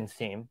Falcons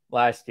team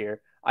last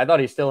year. I thought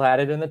he still had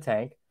it in the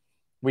tank.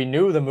 We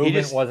knew the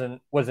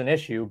movement was an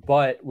issue,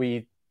 but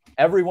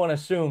everyone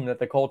assumed that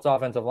the Colts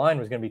offensive line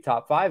was going to be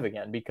top 5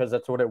 again because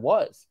that's what it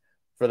was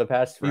for the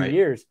past few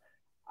years.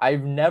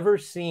 I've never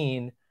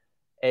seen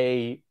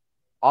a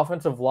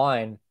offensive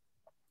line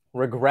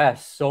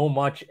regress so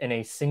much in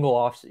a single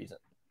offseason.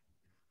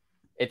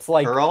 It's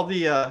like, are all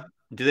the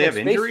do they have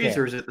injuries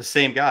or is it the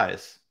same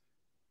guys?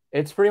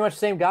 It's pretty much the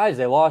same guys.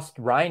 They lost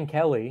Ryan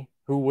Kelly,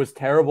 who was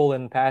terrible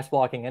in pass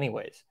blocking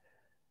anyways.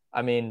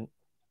 I mean,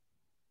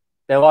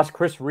 they lost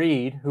Chris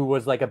Reed, who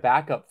was like a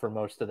backup for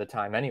most of the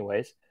time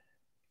anyways.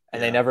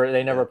 And they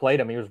never played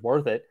him. He was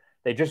worth it.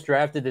 They just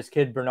drafted this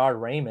kid, Bernard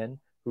Raymond,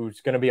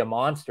 who's going to be a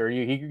monster.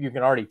 You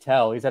can already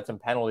tell he's had some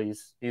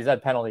penalties. He's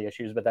had penalty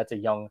issues, but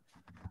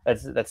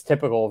that's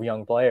typical of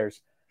young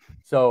players.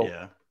 So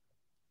yeah.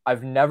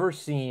 I've never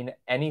seen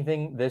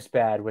anything this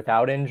bad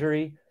without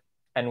injury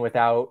and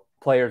without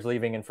players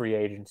leaving in free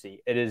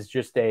agency. It is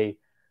just a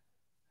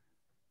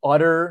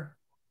utter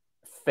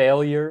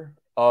failure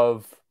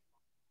of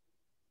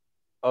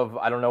of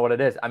I don't know what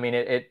it is. I mean,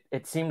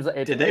 it seems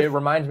it Did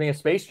reminds me of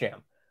Space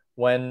Jam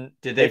when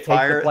they they take the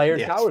fire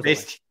players' the powers away.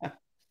 Space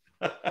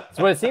That's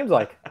what it seems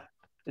like.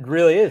 It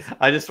really is.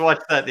 I just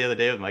watched that the other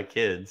day with my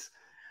kids.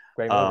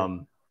 Great movie.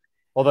 Um,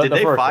 Well, did the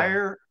they first one.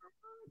 fire?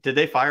 Did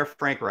they fire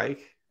Frank Reich?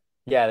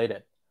 Yeah, they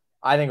did.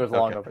 I think it was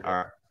long Okay, overdue.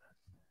 all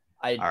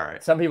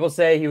right. Some people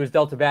say he was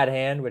dealt a bad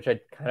hand, which I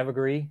kind of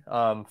agree.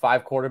 5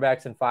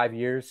 quarterbacks in 5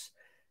 years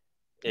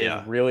is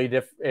Yeah, really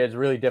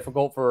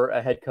difficult for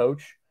a head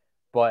coach,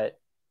 but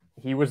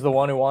he was the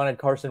one who wanted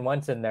Carson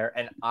Wentz in there,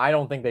 and I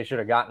don't think they should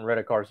have gotten rid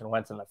of Carson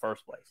Wentz in the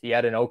first place. He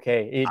had an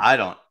I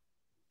don't.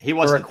 He for a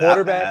wasn't that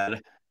quarterback.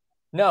 bad.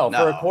 No,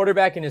 for a No,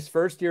 quarterback in his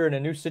first year in a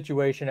new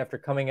situation after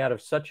coming out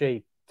of such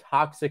a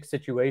toxic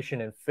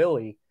situation in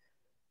Philly,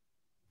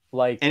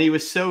 like and he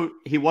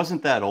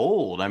wasn't that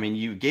old. I mean,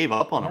 you gave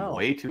up on him no.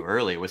 way too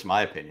early, was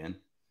my opinion.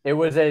 It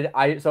was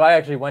I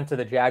actually went to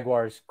the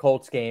Jaguars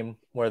Colts game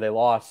where they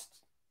lost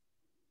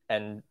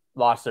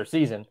their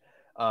season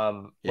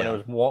when Yeah,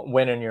 it was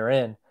win and you're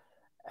in.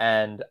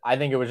 And I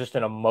think it was just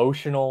an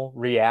emotional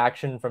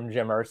reaction from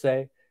Jim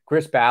Irsay.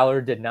 Chris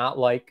Ballard did not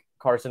like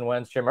Carson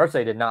Wentz. Jim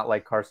Irsay did not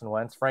like Carson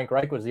Wentz. Frank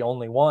Reich was the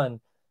only one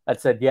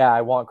that said, yeah,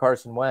 I want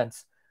Carson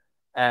Wentz.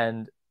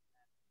 And,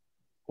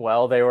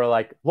 well, they were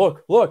like,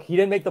 look, he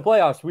didn't make the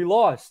playoffs. We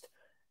lost.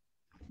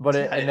 And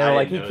they were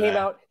like, he came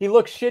out, he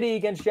looked shitty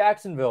against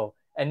Jacksonville.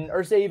 And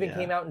Irsay even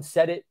came out and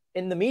said it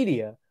in the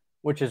media,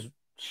 which is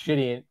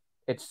shitty.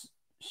 It's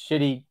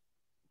shitty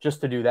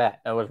just to do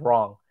that. That was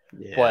wrong.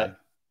 Yeah. But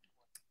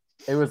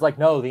it was like,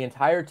 no, the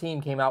entire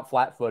team came out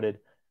flat-footed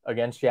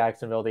against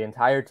Jacksonville. The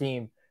entire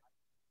team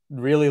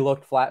really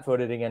looked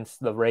flat-footed against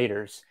the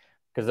Raiders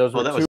because those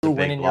were two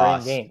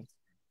win-and-you're-in games.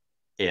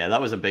 Yeah,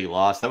 that was a big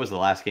loss. That was the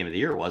last game of the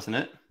year, wasn't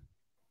it?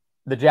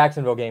 The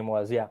Jacksonville game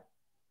was, yeah.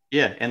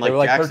 Yeah, and they were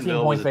like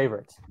Jacksonville 13-point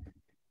favorites.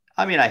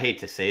 I mean, I hate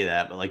to say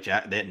that, but like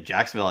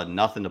Jacksonville had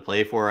nothing to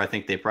play for. I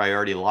think they probably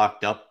already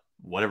locked up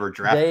whatever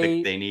draft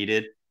pick they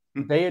needed.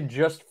 They had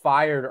just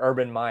fired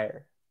Urban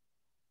Meyer.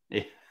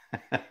 Yeah.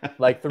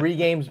 Like 3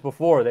 games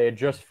before, they had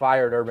just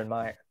fired Urban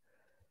Meyer.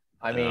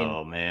 I mean,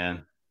 oh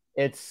man,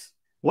 it's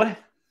what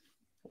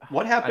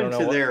happened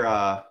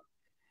to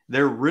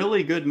their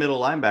really good middle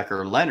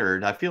linebacker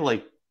Leonard? I feel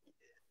like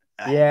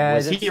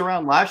was he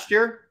around last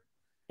year?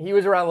 He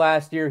was around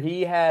last year.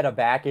 He had a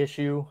back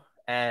issue,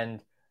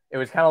 and it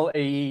was kind of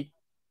he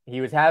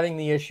was having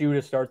the issue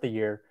to start the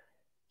year.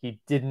 He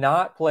did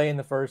not play in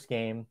the first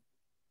game.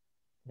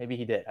 Maybe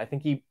he did. I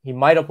think he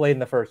might have played in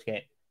the first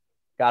game.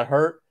 Got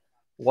hurt,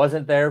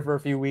 wasn't there for a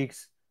few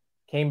weeks,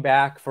 came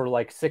back for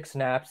like 6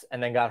 snaps,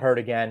 and then got hurt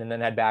again, and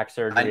then had back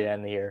surgery to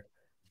end the year.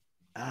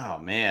 Oh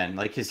man,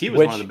 like because he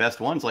was one of the best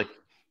ones. Like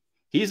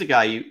he's a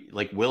guy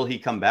will he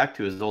come back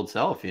to his old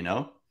self? You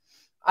know,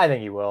 I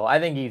think he will. I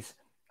think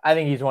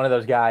he's one of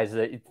those guys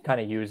that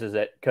kind of uses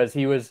it because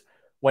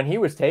when he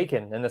was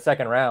taken in the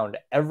second round,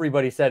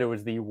 everybody said it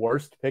was the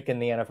worst pick in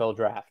the NFL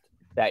draft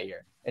that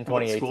year in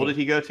 2018. What school did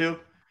he go to?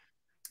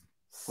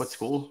 What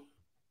school?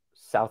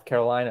 South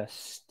Carolina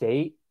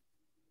State,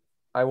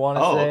 I want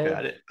to say. Oh,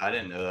 okay. I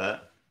didn't know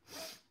that.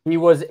 He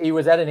was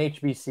at an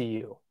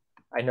HBCU.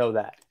 I know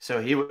that.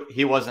 So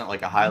he wasn't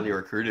like a highly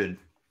recruited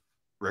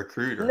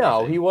recruiter.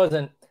 No, he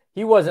wasn't.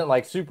 He wasn't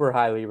like super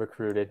highly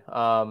recruited.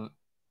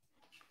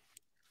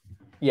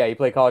 Yeah, he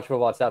played college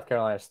football at South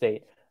Carolina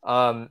State.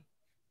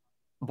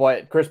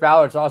 But Chris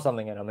Ballard saw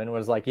something in him and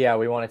was like, yeah,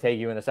 we want to take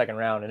you in the second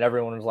round. And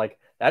everyone was like,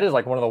 that is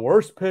like one of the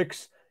worst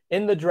picks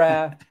in the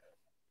draft.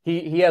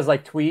 He has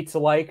like tweets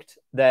liked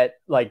that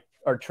like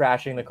are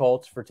trashing the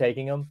Colts for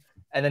taking him.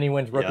 And then he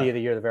wins Rookie of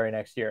the Year the very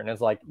next year. And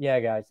it's like, yeah,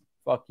 guys,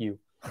 fuck you.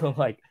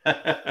 Like,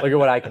 look at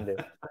what I can do.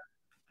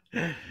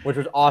 Which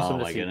was awesome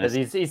to see because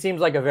he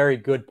seems like a very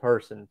good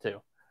person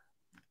too.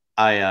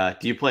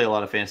 Do you play a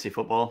lot of fantasy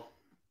football?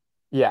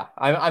 Yeah,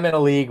 I'm in a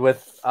league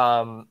with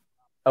a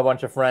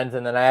bunch of friends,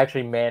 and then I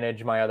actually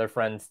manage my other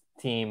friend's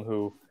team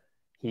who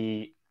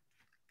he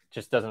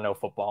just doesn't know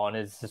football, and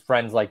his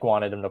friends like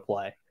wanted him to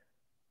play.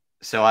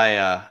 So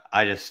I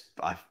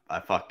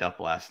fucked up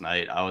last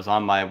night. I was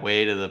on my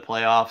way to the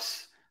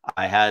playoffs.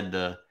 I had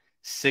the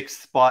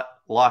 6th spot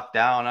locked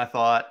down, I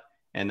thought,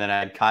 and then I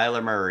had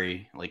Kyler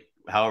Murray, like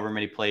however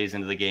many plays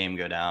into the game,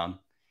 go down.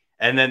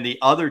 And then the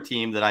other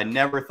team that I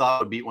never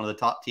thought would beat one of the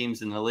top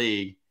teams in the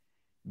league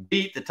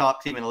beat the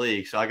top team in the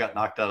league. So I got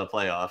knocked out of the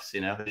playoffs.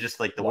 You know, it's just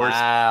like the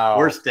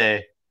worst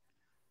day.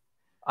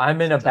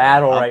 I'm in a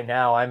battle right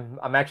now.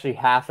 I'm actually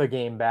half a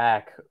game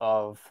back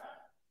of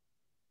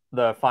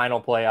the final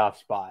playoff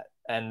spot,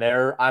 and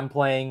I'm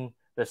playing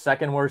the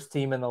second worst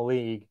team in the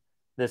league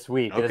this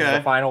week. Okay. This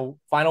is the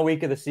final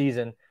week of the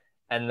season,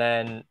 and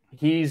then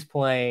he's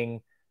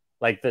playing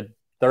like the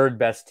third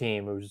best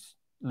team.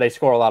 They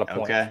score a lot of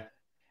points. Okay.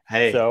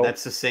 Hey, so,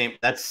 that's the same.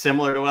 That's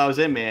similar to what I was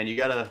in, man. You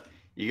gotta.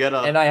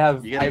 And I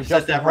have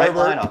Justin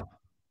Herbert.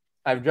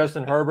 I have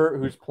Justin Herbert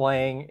who's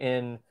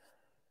playing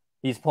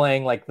he's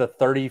playing like the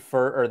 31st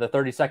or the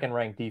 32nd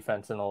ranked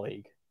defense in the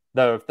league.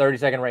 The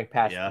 32nd ranked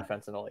pass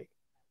defense in the league.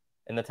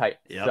 In the Titans.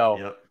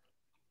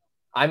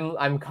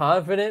 I'm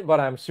confident, but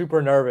I'm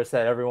super nervous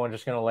that everyone's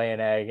just gonna lay an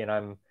egg,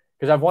 and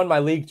because I've won my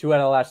league 2 out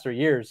of the last 3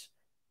 years.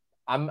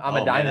 I'm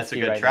a Oh man, that's a dynasty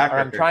good right now, track or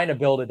I'm record. trying to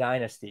build a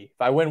dynasty.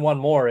 If I win one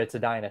more, it's a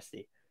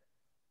dynasty,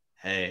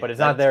 Hey, but it's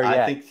not that's there I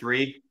yet. think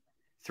three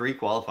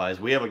qualifies.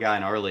 We have a guy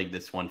in our league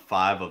that's won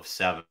 5 of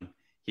 7.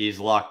 He's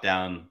locked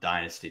down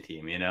dynasty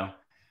team, you know.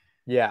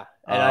 Yeah,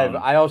 and Um,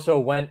 I also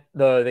went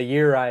the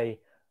year I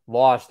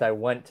lost, I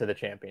went to the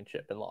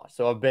championship and lost.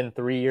 So I've been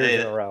 3 years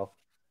in hey, a row.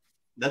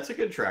 that's a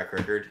good track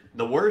record.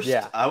 The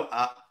worst, Yeah,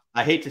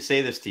 I hate to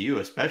say this to you,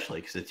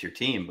 especially because it's your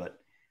team, but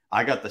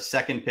I got the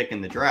second pick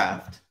in the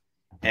draft,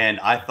 and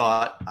I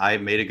thought I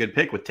made a good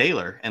pick with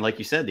Taylor. And like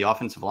you said, the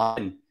offensive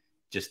line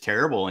just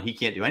terrible, and he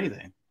can't do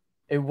anything.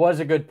 it was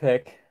a good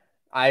pick.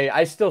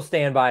 I still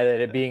stand by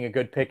that it being a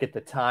good pick at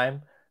the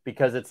time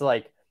because it's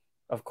like,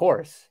 of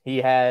course, he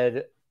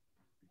had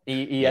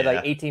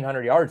like Yeah.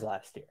 1,800 yards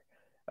last year.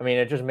 I mean,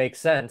 it just makes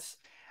sense.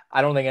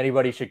 I don't think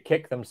anybody should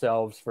kick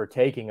themselves for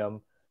taking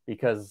him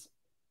because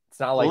it's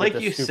not Well, like it's like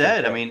a you stupid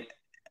said, I pick. mean,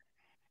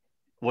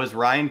 was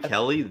Ryan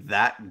Kelly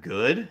that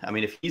good? I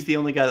mean, if he's the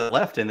only guy that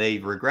left and they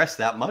regressed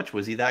that much,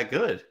 was he that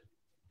good?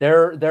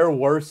 They're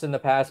worse in the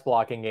pass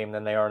blocking game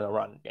than they are in the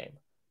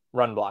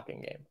run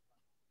blocking game.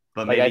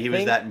 But Like I maybe he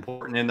was think, that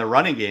important in the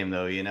running game,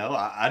 though. You know,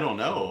 I don't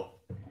know.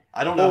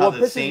 I don't know well, how what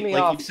the pisses Saint, me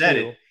like you off said,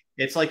 too,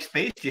 it's like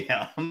Space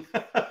Jam.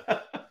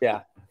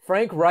 yeah,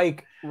 Frank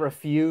Reich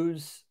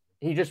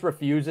he just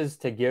refuses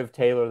to give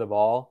Taylor the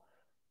ball.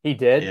 He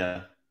did,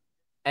 Yeah,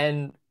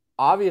 and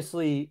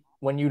obviously,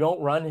 when you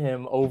don't run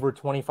him over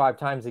 25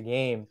 times a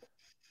game,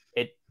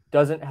 it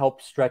doesn't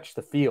help stretch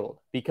the field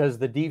because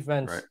the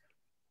right. defense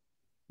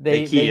They they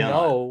key in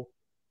on it. know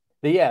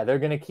that yeah, they're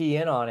going to key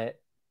in on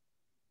it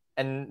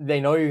and they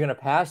know you're going to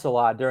pass a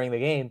lot during the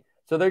game.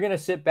 So they're going to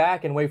sit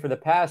back and wait for the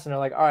pass and they're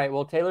like, "All right,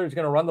 well Taylor's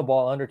going to run the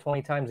ball under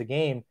 20 times a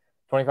game,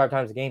 25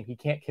 times a game. He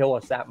can't kill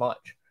us that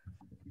much."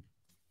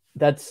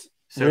 That's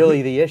So who?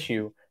 really the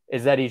issue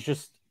is that he's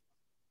just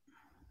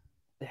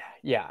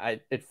yeah,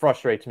 it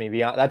frustrates me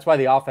beyond. That's why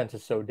the offense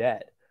is so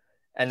dead.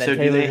 And then So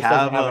do Taylor they just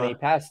doesn't have have any a?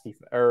 pass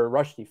defense or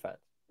rush defense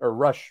or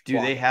rush Do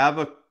they blocking. have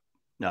a?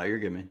 No, you're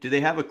good, man. Do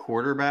they have a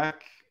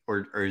quarterback,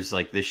 or is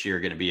like this year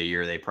going to be a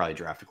year they probably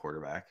draft a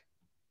quarterback?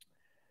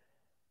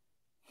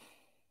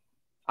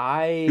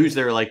 Who's I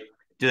their like?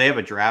 Do they have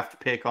a draft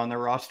pick on their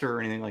roster or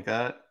anything like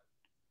that?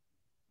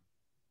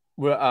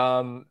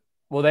 well,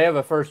 well, they have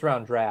a first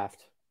round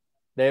draft.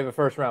 They have a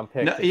first round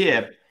pick No, this yeah.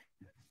 year.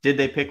 Did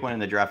they pick one in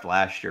the draft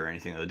last year or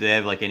anything though? Do they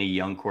have like any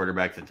young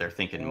quarterback that they're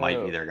thinking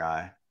might be Oh, their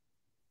guy?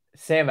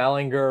 Sam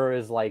Ellinger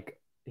is like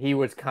he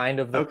was kind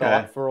of the Okay.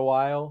 thought for a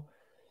while,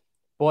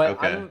 but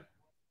Okay.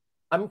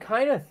 I'm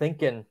kind of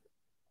thinking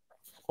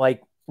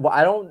like well,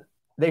 I don't.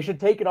 They should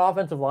take an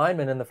offensive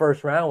lineman in the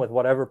first round with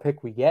whatever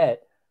pick we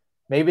get.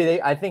 Maybe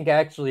they. I think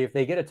actually, if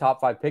they get a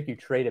top 5 pick, you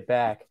trade it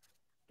back,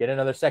 get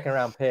another second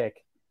round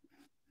pick,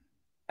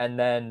 and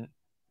then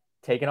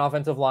take an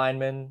offensive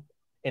lineman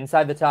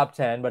inside the top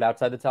 10, but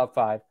outside the top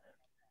 5,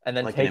 and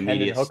then Like an take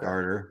Hendon immediate Hooker.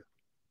 starter.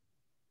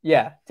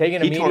 Yeah, take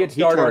an immediate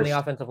He starter tore on the his,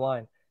 offensive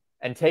line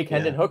and take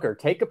Hendon yeah. Hooker.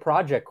 Take a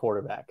project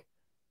quarterback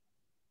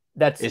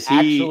that's Is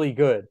actually he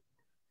good.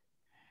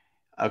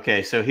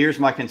 okay? So here's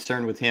my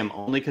concern with him,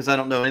 only because I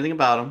don't know anything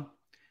about him,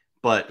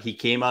 but he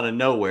came out of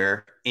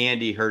nowhere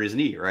and he hurt his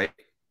knee, right?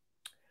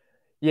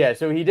 Yeah,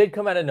 so he did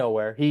come out of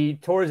nowhere. He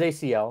tore his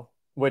ACL,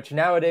 which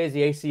nowadays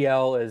the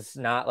ACL is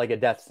not like a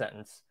death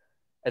sentence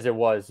as it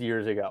was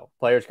years ago.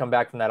 Players come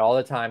back from that all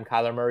the time.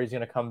 Kyler Murray's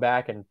going to come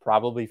back and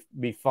probably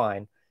be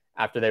fine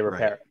after they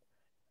repair Right. it.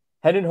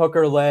 Hendon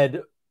Hooker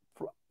led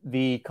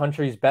the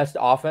country's best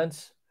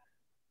offense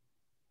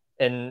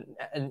in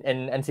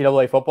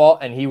NCAA football,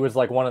 and he was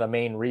like one of the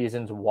main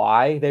reasons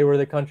why they were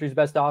the country's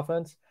best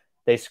offense.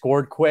 They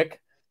scored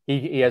quick.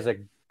 He has a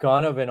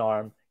gun of an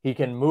arm. He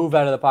can move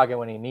out of the pocket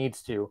when he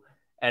needs to,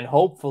 and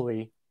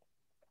hopefully,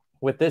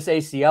 with this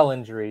ACL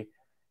injury,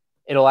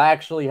 it'll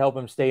actually help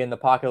him stay in the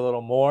pocket a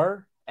little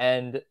more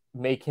and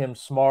make him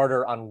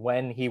smarter on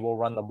when he will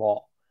run the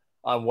ball,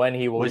 on when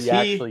he will Was he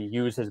actually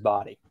use his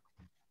body.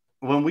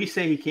 when we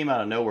say he came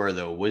out of nowhere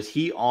though? Was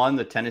he on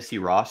the Tennessee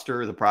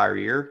roster the prior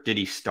year? Did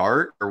he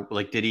start or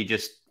like did he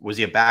just was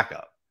he a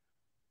backup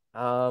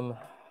Um,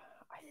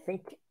 I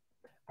think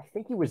I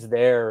think he was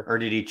there. or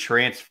did he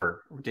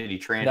transfer? Did he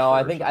No,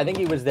 transfer or I think something?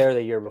 he was there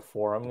the year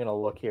before. I'm gonna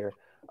look here.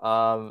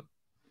 Um,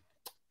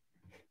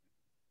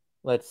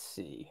 let's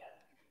see.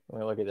 Let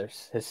me look at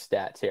his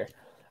stats here.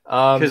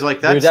 Because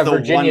like He was that's at the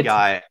one Virginia.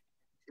 guy.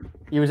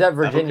 He was at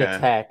Virginia Okay.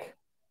 Tech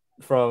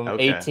from Okay.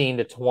 18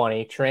 to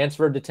 20.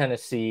 Transferred to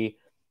Tennessee.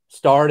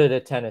 Started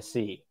at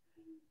Tennessee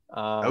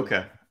um,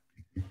 Okay.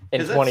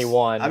 in Because that's,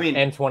 I 21 mean,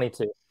 and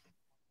 22.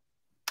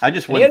 I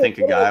just And he wouldn't had a think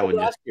a good guy record would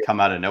just last year. come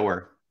out of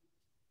nowhere.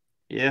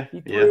 Yeah.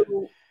 He Yeah.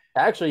 threw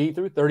actually he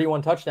threw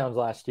 31 touchdowns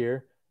last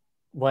year.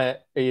 Went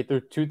he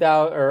threw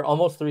 2,000 or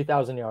almost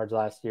 3,000 yards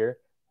last year.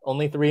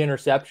 Only 3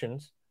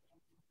 interceptions.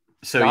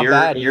 So Not you're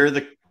bad. He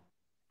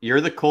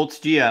you're the Colts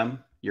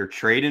GM. You're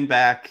trading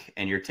back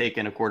and you're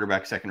taking a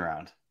quarterback second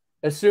round.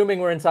 assuming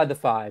we're inside the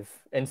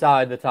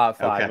top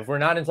five. Okay. If we're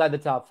not inside the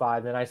top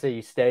five, then I say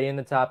you stay in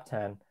the top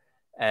 10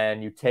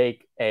 and you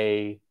take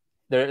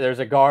there's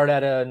a guard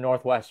at a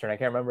Northwestern. I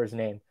can't remember his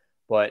name,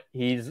 but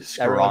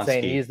everyone's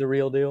saying he's the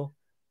real deal.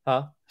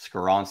 Huh?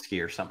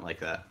 Skoronsky or something like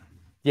that.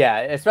 Yeah,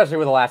 especially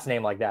with a last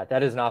name like that.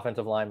 That is an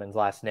offensive lineman's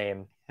last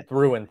name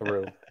through and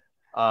through.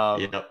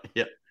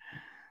 Yep.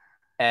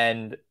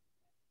 And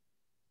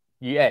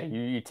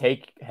you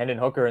take Hendon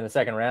Hooker in the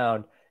second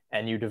round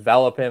and you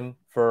develop him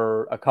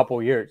for a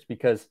couple years,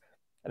 because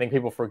I think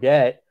people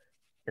forget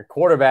your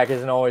quarterback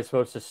isn't always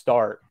supposed to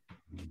start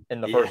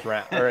in the first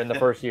round or in the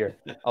first year.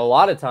 A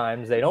lot of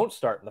times they don't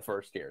start in the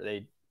first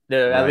year.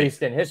 At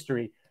least in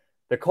history,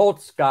 the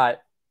Colts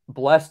got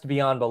blessed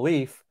beyond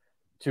belief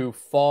to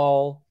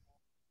fall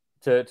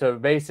to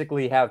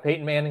basically have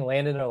Peyton Manning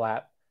land in their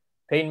lap.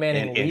 Peyton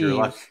Manning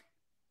leaves,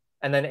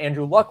 and then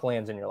Andrew Luck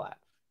lands in your lap.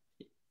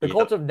 The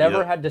Colts have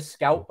never had to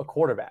scout a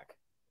quarterback.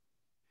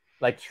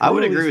 Like, truly I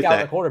would agree with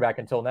that. A quarterback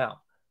until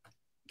now.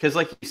 Because,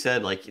 like you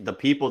said, like the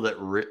people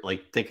that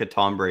think of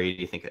Tom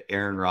Brady, think of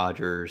Aaron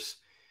Rodgers,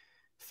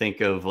 think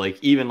of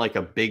even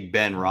a Big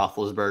Ben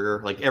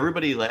Roethlisberger. Like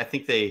everybody, I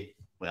think Big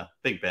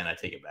Ben, I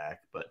take it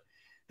back, but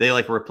they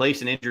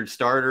replace an injured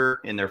starter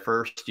in their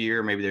first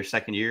year, maybe their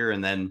second year,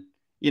 and then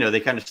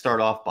they kind of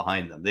start off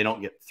behind them. They don't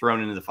get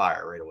thrown into the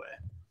fire right away.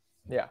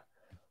 Yeah.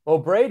 Well,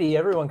 Brady,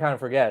 everyone kind of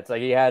forgets.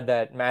 Like, he had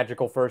that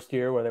magical first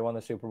year where they won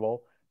the Super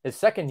Bowl. His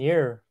second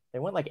year, they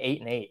went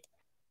 8-8.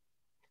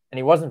 And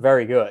he wasn't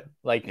very good.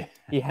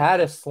 He had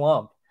a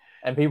slump.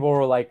 And people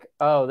were like,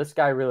 oh, this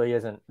guy really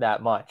isn't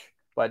that much.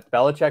 But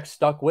Belichick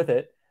stuck with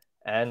it.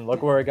 And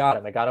look where it got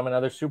him. It got him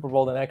another Super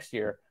Bowl the next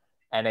year.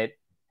 And it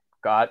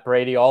got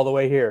Brady all the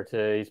way here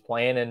to he's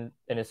playing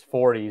in his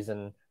 40s.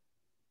 And,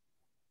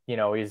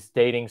 he's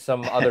dating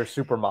some other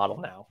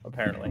supermodel now,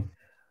 apparently.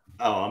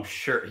 Oh, I'm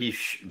sure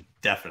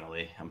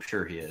definitely. I'm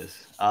sure he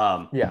is.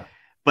 Yeah.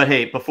 But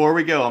hey, before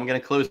we go, I'm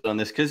going to close on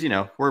this because,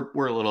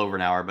 we're a little over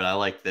an hour, but I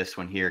like this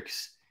one here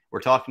because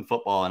we're talking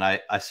football. And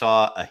I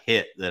saw a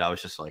hit that I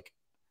was just like,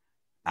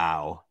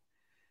 ow.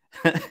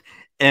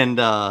 And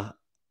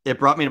it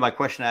brought me to my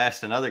question I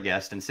asked another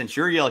guest. And since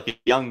you're a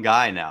young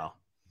guy now,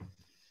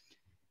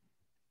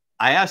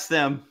 I asked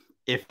them,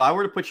 if I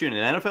were to put you in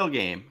an NFL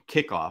game,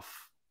 kickoff,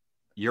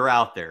 you're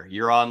out there.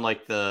 You're on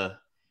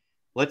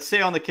let's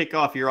say on the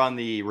kickoff, you're on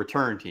the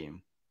return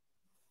team.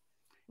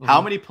 Mm-hmm.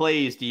 How many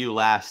plays do you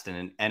last in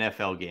an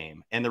NFL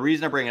game? And the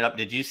reason I bring it up,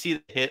 did you see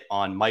the hit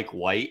on Mike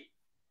White,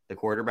 the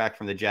quarterback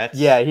from the Jets?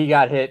 Yeah, he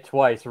got hit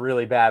twice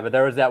really bad, but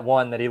there was that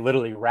one that he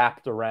literally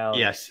wrapped around.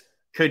 Yes.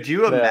 Could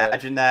you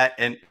imagine that?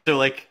 And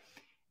so,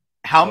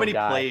 how many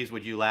plays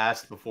would you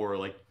last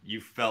before, you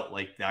felt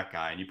like that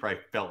guy and you probably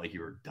felt like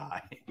you were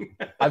dying?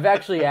 I've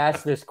actually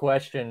asked this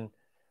question.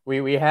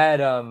 We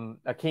had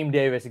Akeem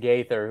Davis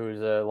Gaither, who's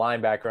a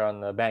linebacker on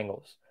the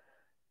Bengals.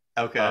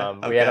 Okay.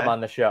 We had him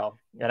on the show.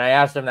 And I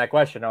asked him that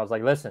question. I was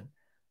like, listen,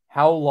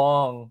 how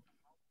long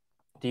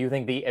do you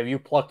think if you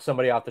plucked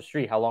somebody off the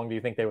street, how long do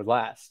you think they would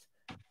last?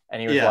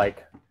 And he was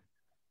like,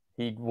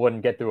 he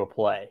wouldn't get through a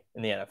play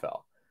in the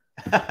NFL.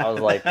 I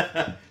was like,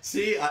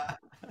 see,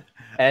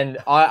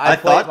 I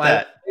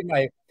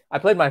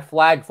played my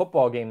flag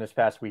football game this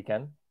past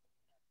weekend.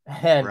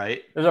 And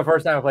it was the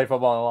first time I played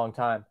football in a long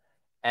time.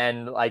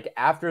 And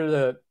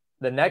after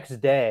the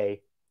next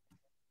day,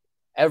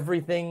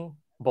 everything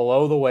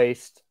below the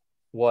waist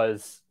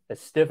was as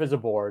stiff as a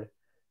board.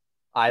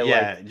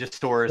 Just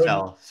sore as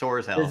hell.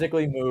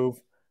 Physically move.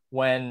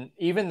 When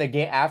even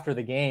after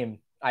the game,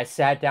 I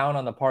sat down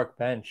on the park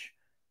bench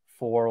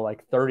for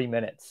 30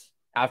 minutes.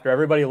 After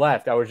everybody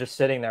left, I was just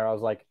sitting there. I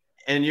was like,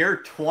 and you're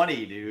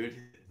 20, dude.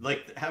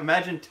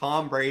 Imagine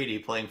Tom Brady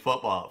playing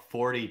football at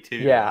 42.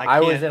 Yeah,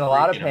 I was in a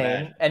lot of pain.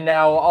 Imagine. And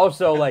now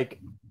also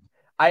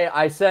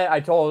I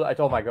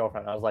told my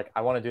girlfriend, I was like,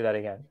 I want to do that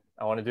again.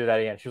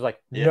 She was like,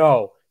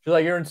 no. She was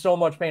like, you're in so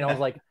much pain. I was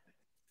like,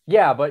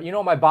 yeah, but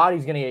my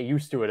body's going to get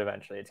used to it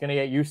eventually. It's going to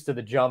get used to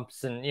the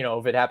jumps and,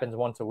 if it happens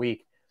once a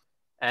week.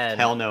 And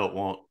hell no, it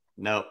won't.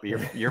 No,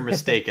 you're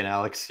mistaken,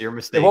 Alex. You're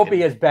mistaken. It won't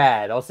be as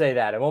bad. I'll say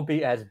that. It won't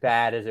be as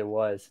bad as it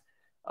was.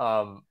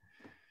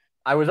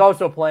 I was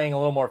also playing a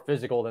little more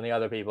physical than the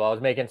other people. I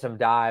was making some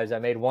dives. I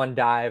made one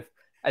dive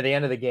at the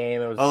end of the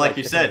game. It was like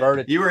you said,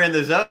 you were in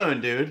the zone,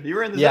 dude. You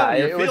were in the zone.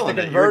 You're feeling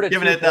it. You were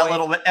giving it that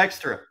little bit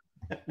extra.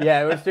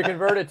 Yeah, it was to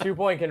convert a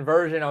 2-point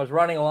conversion. I was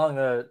running along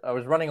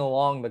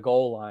the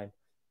goal line,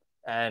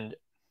 and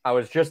I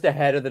was just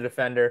ahead of the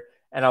defender,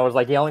 and I was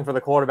yelling for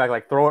the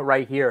quarterback, throw it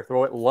right here,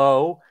 throw it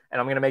low, and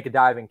I'm gonna make a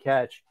dive and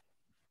catch.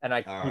 And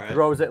he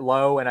throws it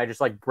low, and I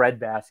just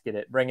breadbasket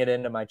it, bring it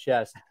into my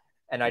chest,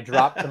 and I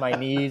drop to my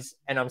knees,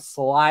 and I'm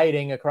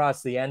sliding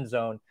across the end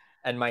zone,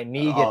 and my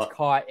knee gets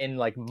caught in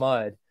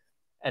mud,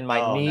 and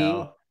my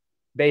knee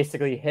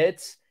basically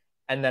hits,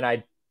 and then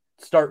I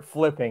start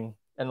flipping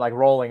and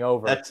rolling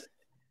over.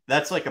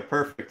 That's a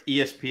perfect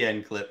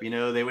ESPN clip.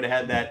 They would have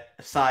had that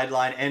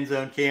sideline end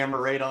zone camera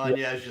right on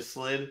you as you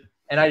slid.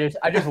 And I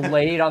just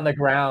laid on the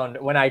ground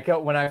when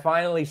I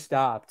finally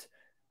stopped.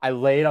 I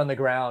laid on the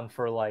ground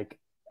for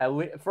at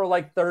least for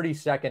like 30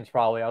 seconds,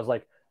 probably. I was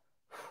like,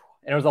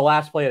 and it was the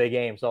last play of the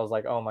game. So I was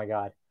like, oh my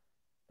God,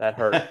 that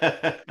hurt.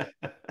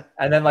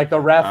 And then like the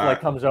ref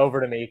like comes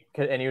over to me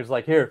and he was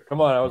like, here,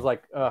 come on. I was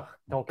like, ugh,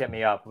 don't get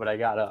me up. But I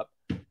got up.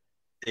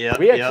 Yeah.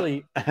 We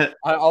actually,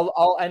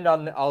 I'll end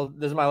on,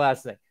 this is my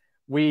last thing.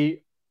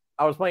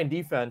 I was playing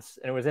defense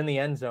and it was in the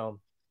end zone.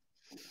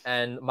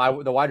 And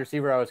the wide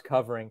receiver I was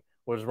covering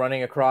was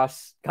running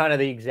across kind of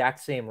the exact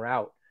same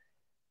route.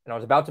 And I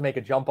was about to make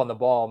a jump on the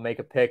ball, make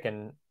a pick,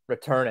 and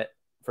return it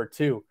for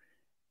 2.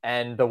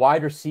 And the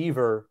wide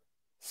receiver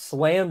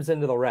slams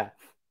into the ref,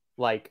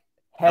 like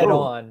head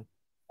on,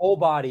 full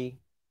body,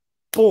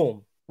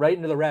 boom, right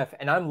into the ref.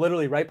 And I'm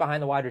literally right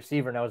behind the wide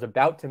receiver, and I was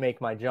about to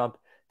make my jump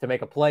to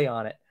make a play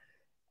on it.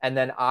 And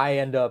then I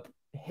end up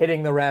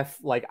hitting the ref,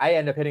 like I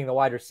end up hitting the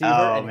wide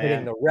receiver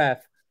hitting the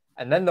ref,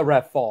 and then the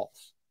ref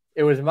falls.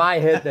 It was my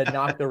hit that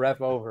knocked the ref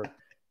over.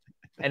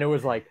 And it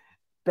was like,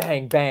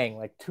 bang, bang,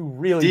 like 2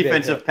 really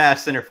defensive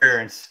pass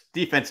interference.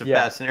 Defensive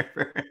pass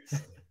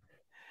interference.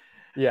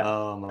 Yeah.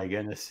 Oh my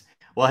goodness.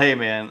 Well, hey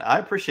man, I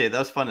appreciate it. That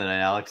was fun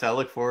tonight, Alex. I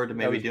look forward to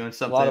maybe doing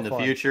something in the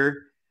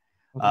future.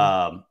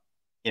 And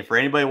for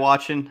anybody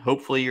watching,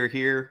 hopefully you're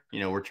here. You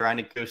know, we're trying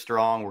to go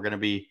strong. We're going to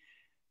be,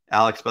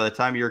 Alex, by the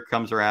time your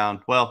comes around,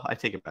 well, I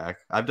take it back.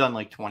 I've done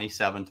like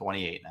 27,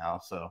 28 now.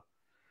 So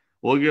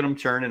we'll get them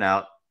churning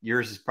out.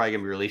 Yours is probably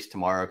going to be released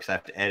tomorrow because I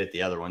have to edit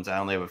the other ones. I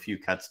only have a few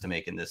cuts to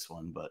make in this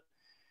one, but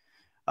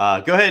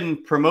go ahead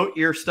and promote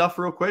your stuff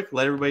real quick.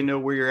 Let everybody know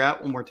where you're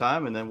at one more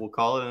time, and then we'll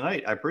call it a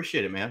night. I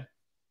appreciate it, man.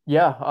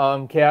 Yeah.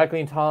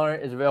 Chaotically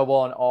Intolerant is available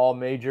on all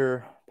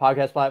major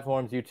podcast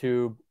platforms,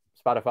 YouTube,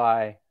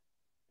 Spotify,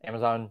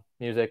 Amazon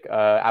Music,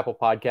 Apple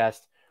Podcast.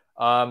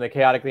 The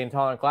Chaotically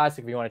Intolerant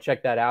Classic, if you want to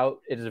check that out,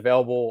 it is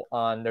available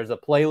there's a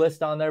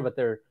playlist on there, but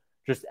they're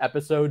just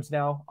episodes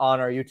now on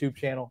our YouTube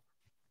channel.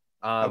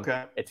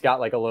 Okay. It's got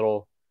like a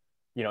little,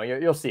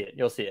 you'll see it.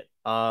 You'll see it.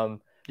 And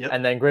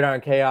then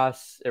Gridiron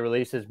Chaos, it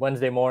releases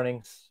Wednesday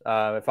mornings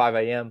at 5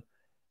 a.m.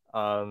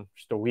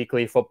 Just a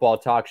weekly football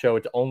talk show.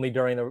 It's only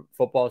during the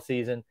football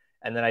season.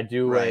 And then I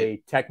do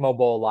a Tecmo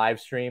Bowl live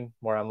stream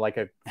where I'm like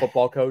a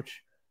football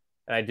coach.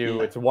 And I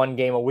do, it's 1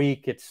 game a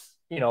week. It's,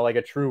 like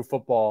a true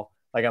football,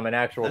 like I'm an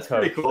actual coach.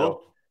 Pretty cool.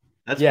 So,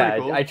 That's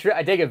pretty cool.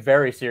 I take it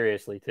very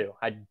seriously too.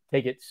 I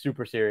take it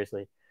super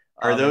seriously.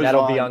 Are those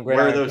that'll be on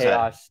Gridiron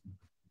Chaos.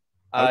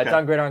 It's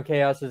on Gridiron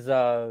Chaos's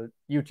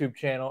YouTube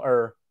channel,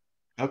 or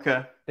I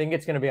think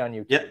it's going to be on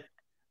YouTube. Yeah.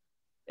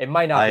 It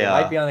might not be. It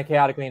might be on the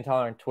Chaotically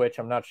Intolerant Twitch.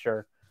 I'm not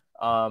sure.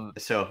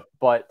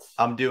 But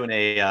I'm doing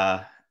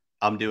a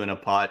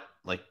pot,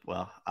 like,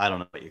 well, I don't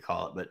know what you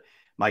call it, but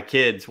my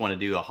kids want to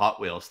do a Hot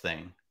Wheels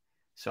thing.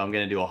 So I'm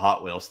going to do a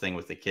Hot Wheels thing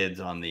with the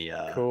kids on the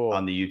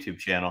on the YouTube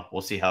channel.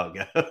 We'll see how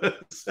it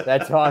goes.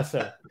 That's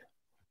awesome.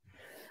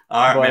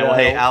 All right, man. Well,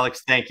 hey,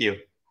 Alex, thank you.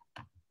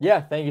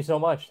 Yeah, thank you so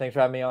much. Thanks for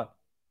having me on.